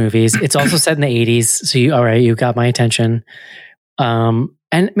watch these movies. It's also set in the 80s. So you got my attention. And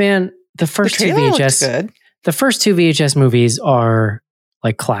man, the first two VHS movies are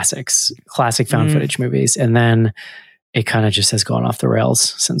like classic found footage movies. And then it kind of just has gone off the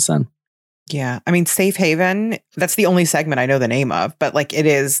rails since then. Yeah. I mean, Safe Haven, that's the only segment I know the name of, but like it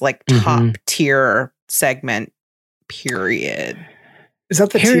is like top tier segment, period. Is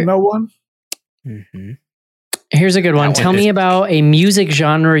that the Timo one? Mm-hmm. Here's a good one. Tell me about a music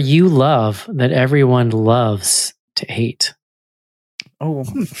genre you love that everyone loves to hate. Oh,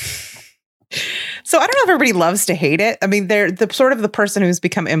 so I don't know if everybody loves to hate it. I mean, they're the sort of the person who's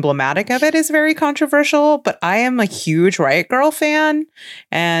become emblematic of it is very controversial, but I am a huge Riot Girl fan.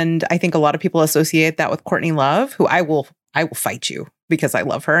 And I think a lot of people associate that with Courtney Love, who I will fight you because I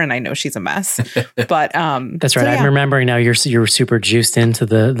love her and I know she's a mess. But that's right. I'm remembering now you're super juiced into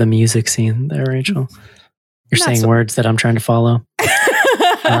the music scene there, Rachel. You're saying words that I'm trying to follow.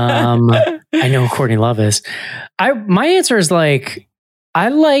 I know who Courtney Love is. My answer is like, I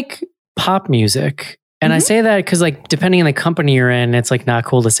like pop music. And I say that because like, depending on the company you're in, it's like not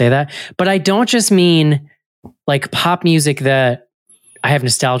cool to say that. But I don't just mean like pop music that I have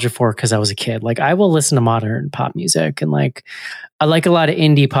nostalgia for because I was a kid. Like I will listen to modern pop music and like, I like a lot of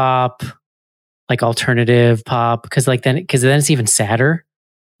indie pop, like alternative pop. Because then it's even sadder,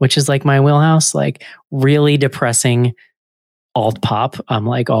 which is like my wheelhouse, like really depressing alt pop. I'm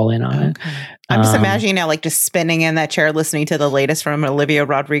like all in on it. I'm just imagining now, like just spinning in that chair, listening to the latest from Olivia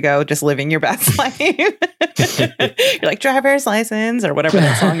Rodrigo, just living your best life. You're like driver's license or whatever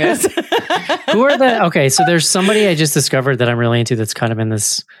that song is. Who are the, okay, so there's somebody I just discovered that I'm really into that's kind of in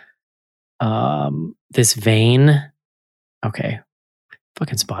this, this vein. Okay.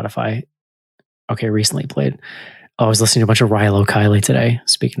 Fucking Spotify. Okay. Recently played. Oh, I was listening to a bunch of Rilo Kiley today.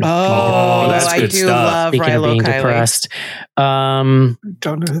 Speaking of that's good stuff. Love speaking Rilo of being Kiley. Depressed. Don't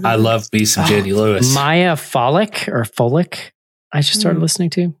know who that I love me some Jenny Lewis. Maya Folic. I just started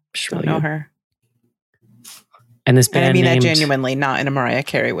listening to. She's really Don't know good. her. And this And band I mean named, that genuinely, not in a Mariah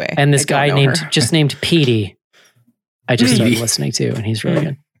Carey way. and this I don't guy know named her. just named Petey. I just started listening to, and he's really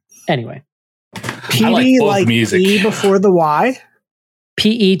good. Anyway, Petey, folk like music. E before the Y.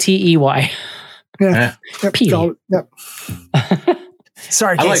 Petey. Yeah. Yep. Petey. Yep.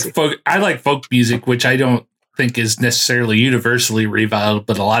 Sorry, Casey. I like folk music, which I don't think is necessarily universally reviled,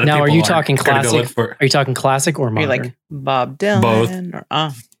 but a lot of Now, people are you are talking gonna go look classic? for. Are you talking classic or Are you modern? like Bob Dylan? Both.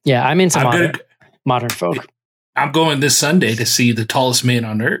 Or, Yeah, I'm into I'm modern folk. I'm going this Sunday to see The Tallest Man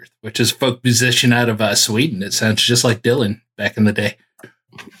on Earth, which is a folk musician out of Sweden. It sounds just like Dylan back in the day.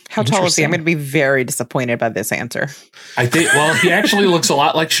 How tall is he? Interesting. I'm going to be very disappointed by this answer. I think. Well, he actually looks a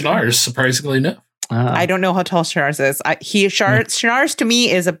lot like Schnars, surprisingly enough. I don't know how tall Schnars is. Schnars to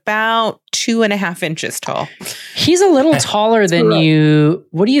me is about 2.5 inches tall. He's a little taller than you.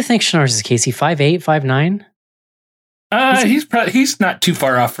 What do you think Schnars is, Casey? 5'8", 5'9"? He's not too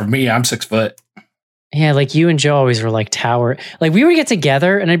far off from me. I'm 6 foot. Yeah, like you and Joe always were like tower. Like we would get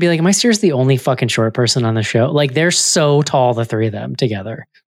together and I'd be like, am I seriously the only fucking short person on the show? Like they're so tall, the three of them together.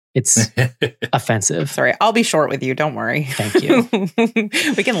 It's offensive. Sorry, I'll be short with you. Don't worry. Thank you.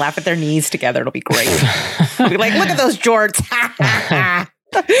 We can laugh at their knees together. It'll be great. We'll be like, look at those jorts.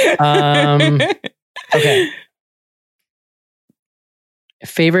 Okay.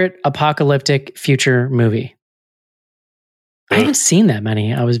 Favorite apocalyptic future movie? I haven't seen that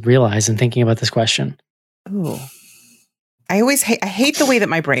many. I was realizing thinking about this question. Ooh. I hate the way that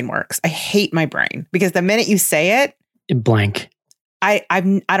my brain works. I hate my brain because the minute you say it, Blank. I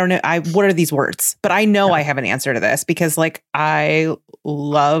don't know. What are these words? But I know I have an answer to this because like I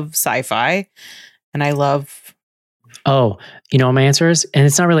love sci-fi and I love. Oh, you know what my answer is? And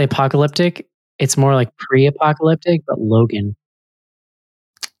it's not really apocalyptic. It's more like pre-apocalyptic, but Logan.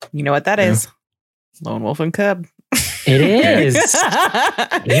 You know what that is? Lone Wolf and Cub. It is.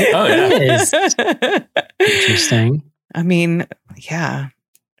 It is. Interesting. I mean, yeah.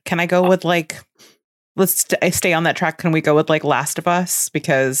 Can I go with like, let's stay on that track. Can we go with like Last of Us?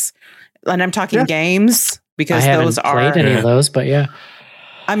 Because, and I'm talking games because I haven't those played are any of those, but yeah.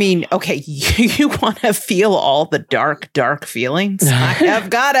 I mean, okay, you want to feel all the dark feelings? I have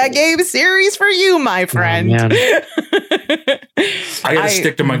got a game series for you, my friend. Oh, I got to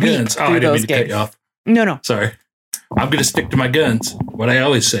stick to my guns. Oh, I didn't mean to cut you off. No. Sorry. I'm going to stick to my guns. What I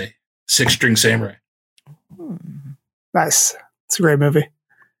always say, 6-string samurai. Nice. It's a great movie.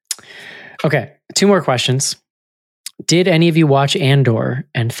 Okay, 2 more questions. Did any of you watch Andor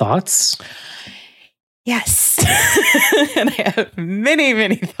and thoughts? Yes. And I have many,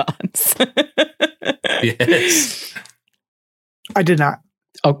 many thoughts. Yes. I did not.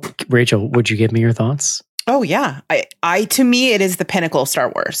 Oh, Rachel, would you give me your thoughts? Oh yeah. I to me, it is the pinnacle of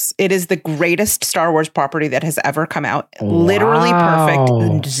Star Wars. It is the greatest Star Wars property that has ever come out. Literally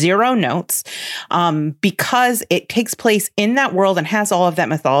perfect. 0 notes. Because it takes place in that world and has all of that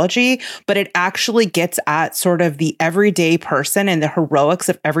mythology, but it actually gets at sort of the everyday person and the heroics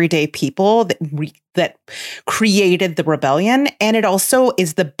of everyday people that created the rebellion. And it also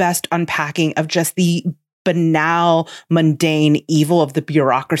is the best unpacking of just the banal, mundane evil of the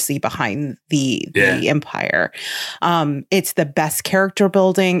bureaucracy behind the empire. It's the best character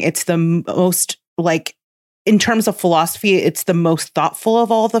building. It's the most, like, in terms of philosophy, it's the most thoughtful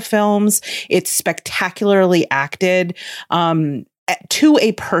of all the films. It's spectacularly acted. To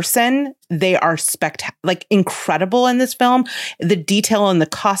a person, they are incredible in this film. The detail and the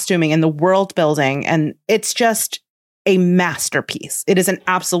costuming and the world building, and it's just a masterpiece. It is an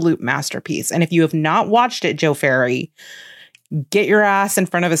absolute masterpiece. And if you have not watched it, Joe Ferry, get your ass in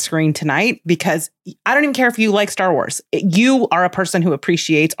front of a screen tonight, because I don't even care if you like Star Wars. You are a person who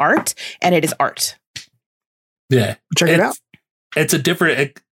appreciates art, and it is art. Yeah. Check it out. It's a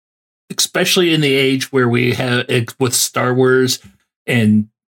different, especially in the age where we have it with Star Wars and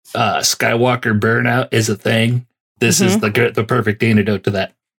Skywalker burnout is a thing. This is the perfect antidote to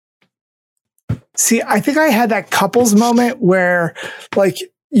that. See, I think I had that couples moment where, like,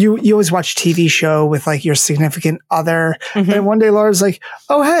 you always watch TV show with like your significant other. Mm-hmm. And one day Laura's like,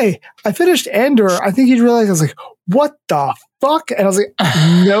 oh, hey, I finished Andor. I think you'd realize. I was like, what the fuck? And I was like,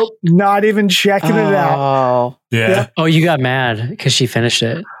 nope, not even checking it out. Oh, yeah. Oh, you got mad because she finished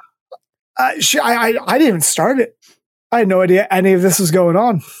it. I didn't even start it. I had no idea any of this was going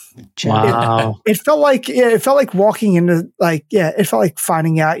on. Wow. It felt like walking into it felt like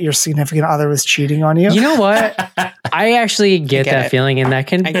finding out your significant other was cheating on you. You know what? I actually get that feeling, and that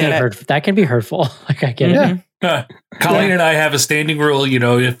can be hurtful. Like I get it. Colleen and I have a standing rule. You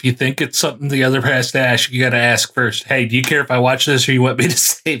know, if you think it's something the other has to ask, you got to ask first. Hey, do you care if I watch this, or you want me to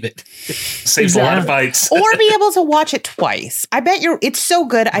save it? Saves a lot of fights. Or be able to watch it twice. I bet it's so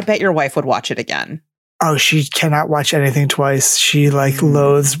good. I bet your wife would watch it again. Oh, she cannot watch anything twice. She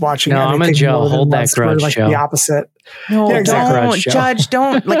loathes watching anything. I'm a Joe. Hold that grudge, Joe. The opposite. No, don't judge.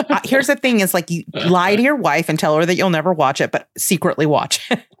 Don't here's the thing: is you lie to your wife and tell her that you'll never watch it, but secretly watch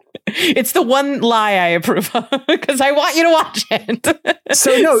it. It's the one lie I approve of because I want you to watch it.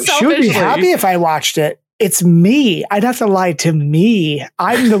 So no, she would be happy if I watched it. It's me. I'd have to lie to me.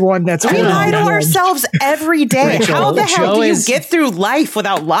 I'm the one that's. We lie to ourselves every day. Rachel, how the hell do you get through life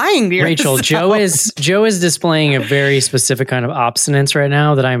without lying to yourself? Rachel, Joe is displaying a very specific kind of obstinance right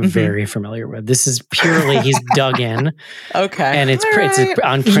now that I'm very familiar with. This is purely he's dug in. Okay, and it's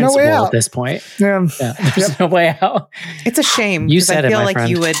on principle at this point. Yeah, there's no way out. It's a shame. You said it, my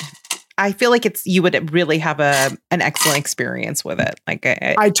friend. I feel like you would really have an excellent experience with it.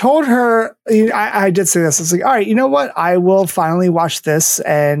 I told her, I did say this. I was like, all right, you know what? I will finally watch this.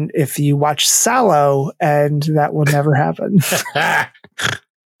 And if you watch Sallow, and that will never happen.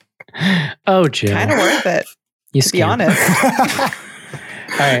 Oh, Jim. Kind of worth it. To be honest. All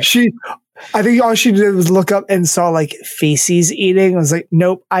right. I think all she did was look up and saw feces eating. I was like,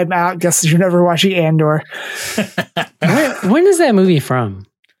 nope, I'm out. Guess you're never watching Andor. When is that movie from?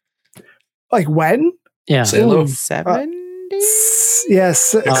 When? Yeah. 70s?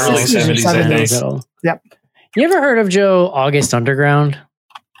 Yes. Early 70s. Yep. You ever heard of Joe August Underground?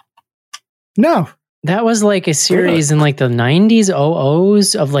 No. That was a series in the 90s,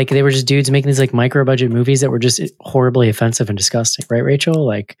 00s of they were just dudes making these micro budget movies that were just horribly offensive and disgusting. Right,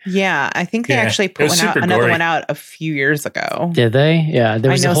 Rachel? Yeah, I think they actually put another one out a few years ago. Did they? Yeah. There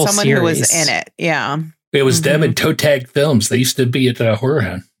was a whole someone series. who was in it. Yeah. It was them and Toe Tag Films. They used to be at Horror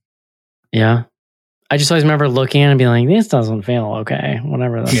Hound. Yeah. I just always remember looking at it and being like, this doesn't feel okay.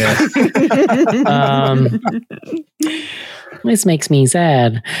 Whatever. This makes me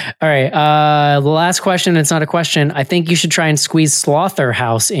sad. All right. The last question, it's not a question. I think you should try and squeeze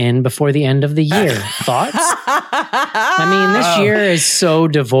Slaughterhouse in before the end of the year. Thoughts? I mean, this year is so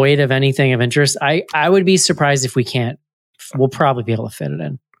devoid of anything of interest. I would be surprised if we can't. We'll probably be able to fit it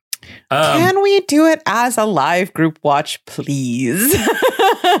in. Can we do it as a live group watch, please?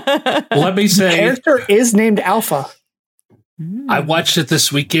 Let me say, the character is named Alpha. I watched it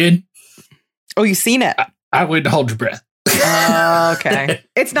this weekend. Oh, you seen it? I wouldn't hold your breath. Okay.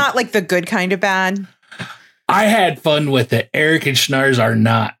 It's not the good kind of bad. I had fun with it. Eric and Schnars are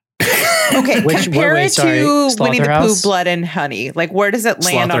not. Okay, compare it to Winnie the Pooh, Blood and Honey. Where does it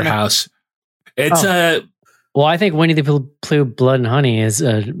land on Slaughterhouse? It's Well, I think Winnie the Pooh, Blood and Honey is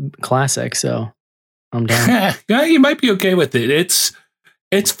a classic, so I'm down. Yeah, you might be okay with it. It's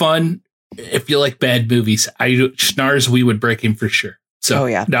fun if you like bad movies. Schnars, we would break him for sure. So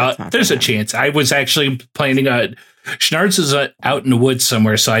now there's a chance. I was actually planning on Schnars is out in the woods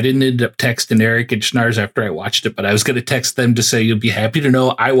somewhere, so I didn't end up texting Eric and Schnars after I watched it, but I was going to text them to say you'll be happy to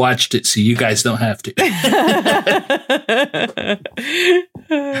know I watched it, so you guys don't have to.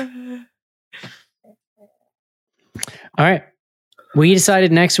 All right. We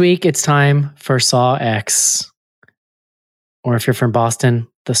decided next week it's time for Saw X. Or if you're from Boston,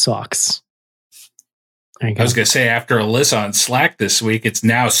 the Socks. I was going to say, after Alyssa on Slack this week, it's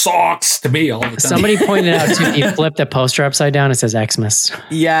now Socks to me all the time. Somebody pointed out to me, flipped a poster upside down. It says Xmas.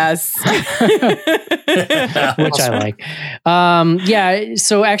 Yes. Which I like. Yeah,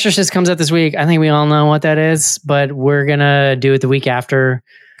 so Exorcist comes out this week. I think we all know what that is, but we're going to do it the week after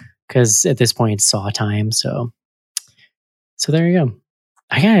because at this point it's Saw time. So there you go.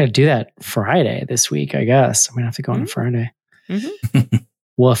 I got to do that Friday this week, I guess. I'm going to have to go on Friday. Mm-hmm.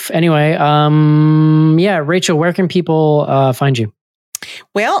 Woof. Anyway, yeah, Rachel, where can people find you?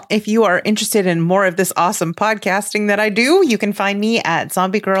 Well, if you are interested in more of this awesome podcasting that I do, you can find me at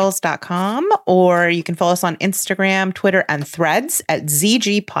zombiegirls.com, or you can follow us on Instagram, Twitter, and Threads at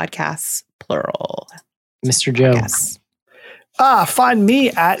ZG Podcasts, plural. Mr. Joe. Yes. Find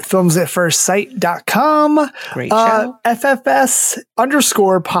me at filmsatfirstsight.com. Great show. FFS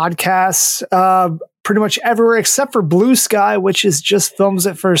 _ podcast. pretty much everywhere except for Blue Sky, which is just films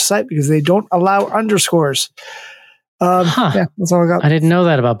at first sight because they don't allow underscores. Yeah, that's all I got. I didn't know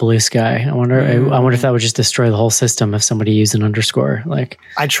that about Blue Sky. I wonder if that would just destroy the whole system if somebody used an underscore. Like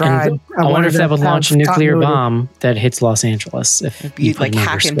I tried. I wonder if that would launch a nuclear bomb that hits Los Angeles. If you'd like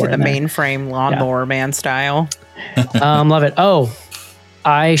hack into the mainframe lawnmower man style. Love it. Oh,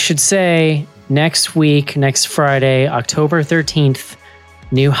 I should say next Friday, October 13th,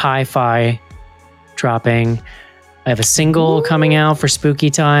 new hi-fi dropping. I have a single coming out for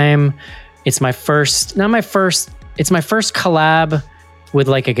spooky time. It's my first collab with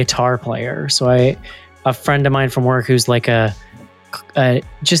like a guitar player. So a friend of mine from work who's like a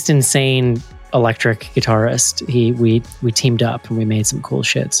just insane electric guitarist. We teamed up and we made some cool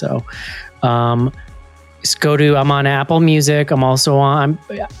shit. So just I'm on Apple Music. I'm also on,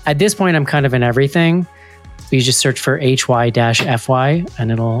 at this point, I'm kind of in everything. You just search for HY-FY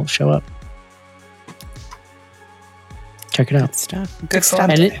and it'll show up. Check it out. Good stuff.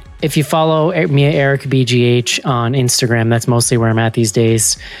 And if you follow me at Eric BGH on Instagram, that's mostly where I'm at these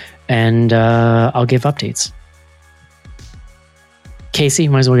days. And I'll give updates. Casey,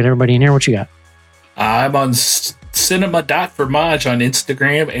 might as well get everybody in here. What you got? I'm on cinema.fromage on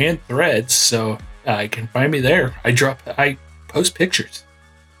Instagram and Threads, so you can find me there. I post pictures.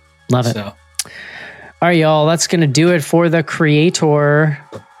 Love it. All right, y'all. That's going to do it for The Creator.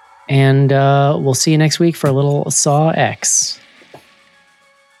 And we'll see you next week for a little Saw X.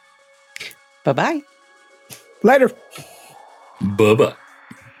 Bye-bye. Later. Bye-bye.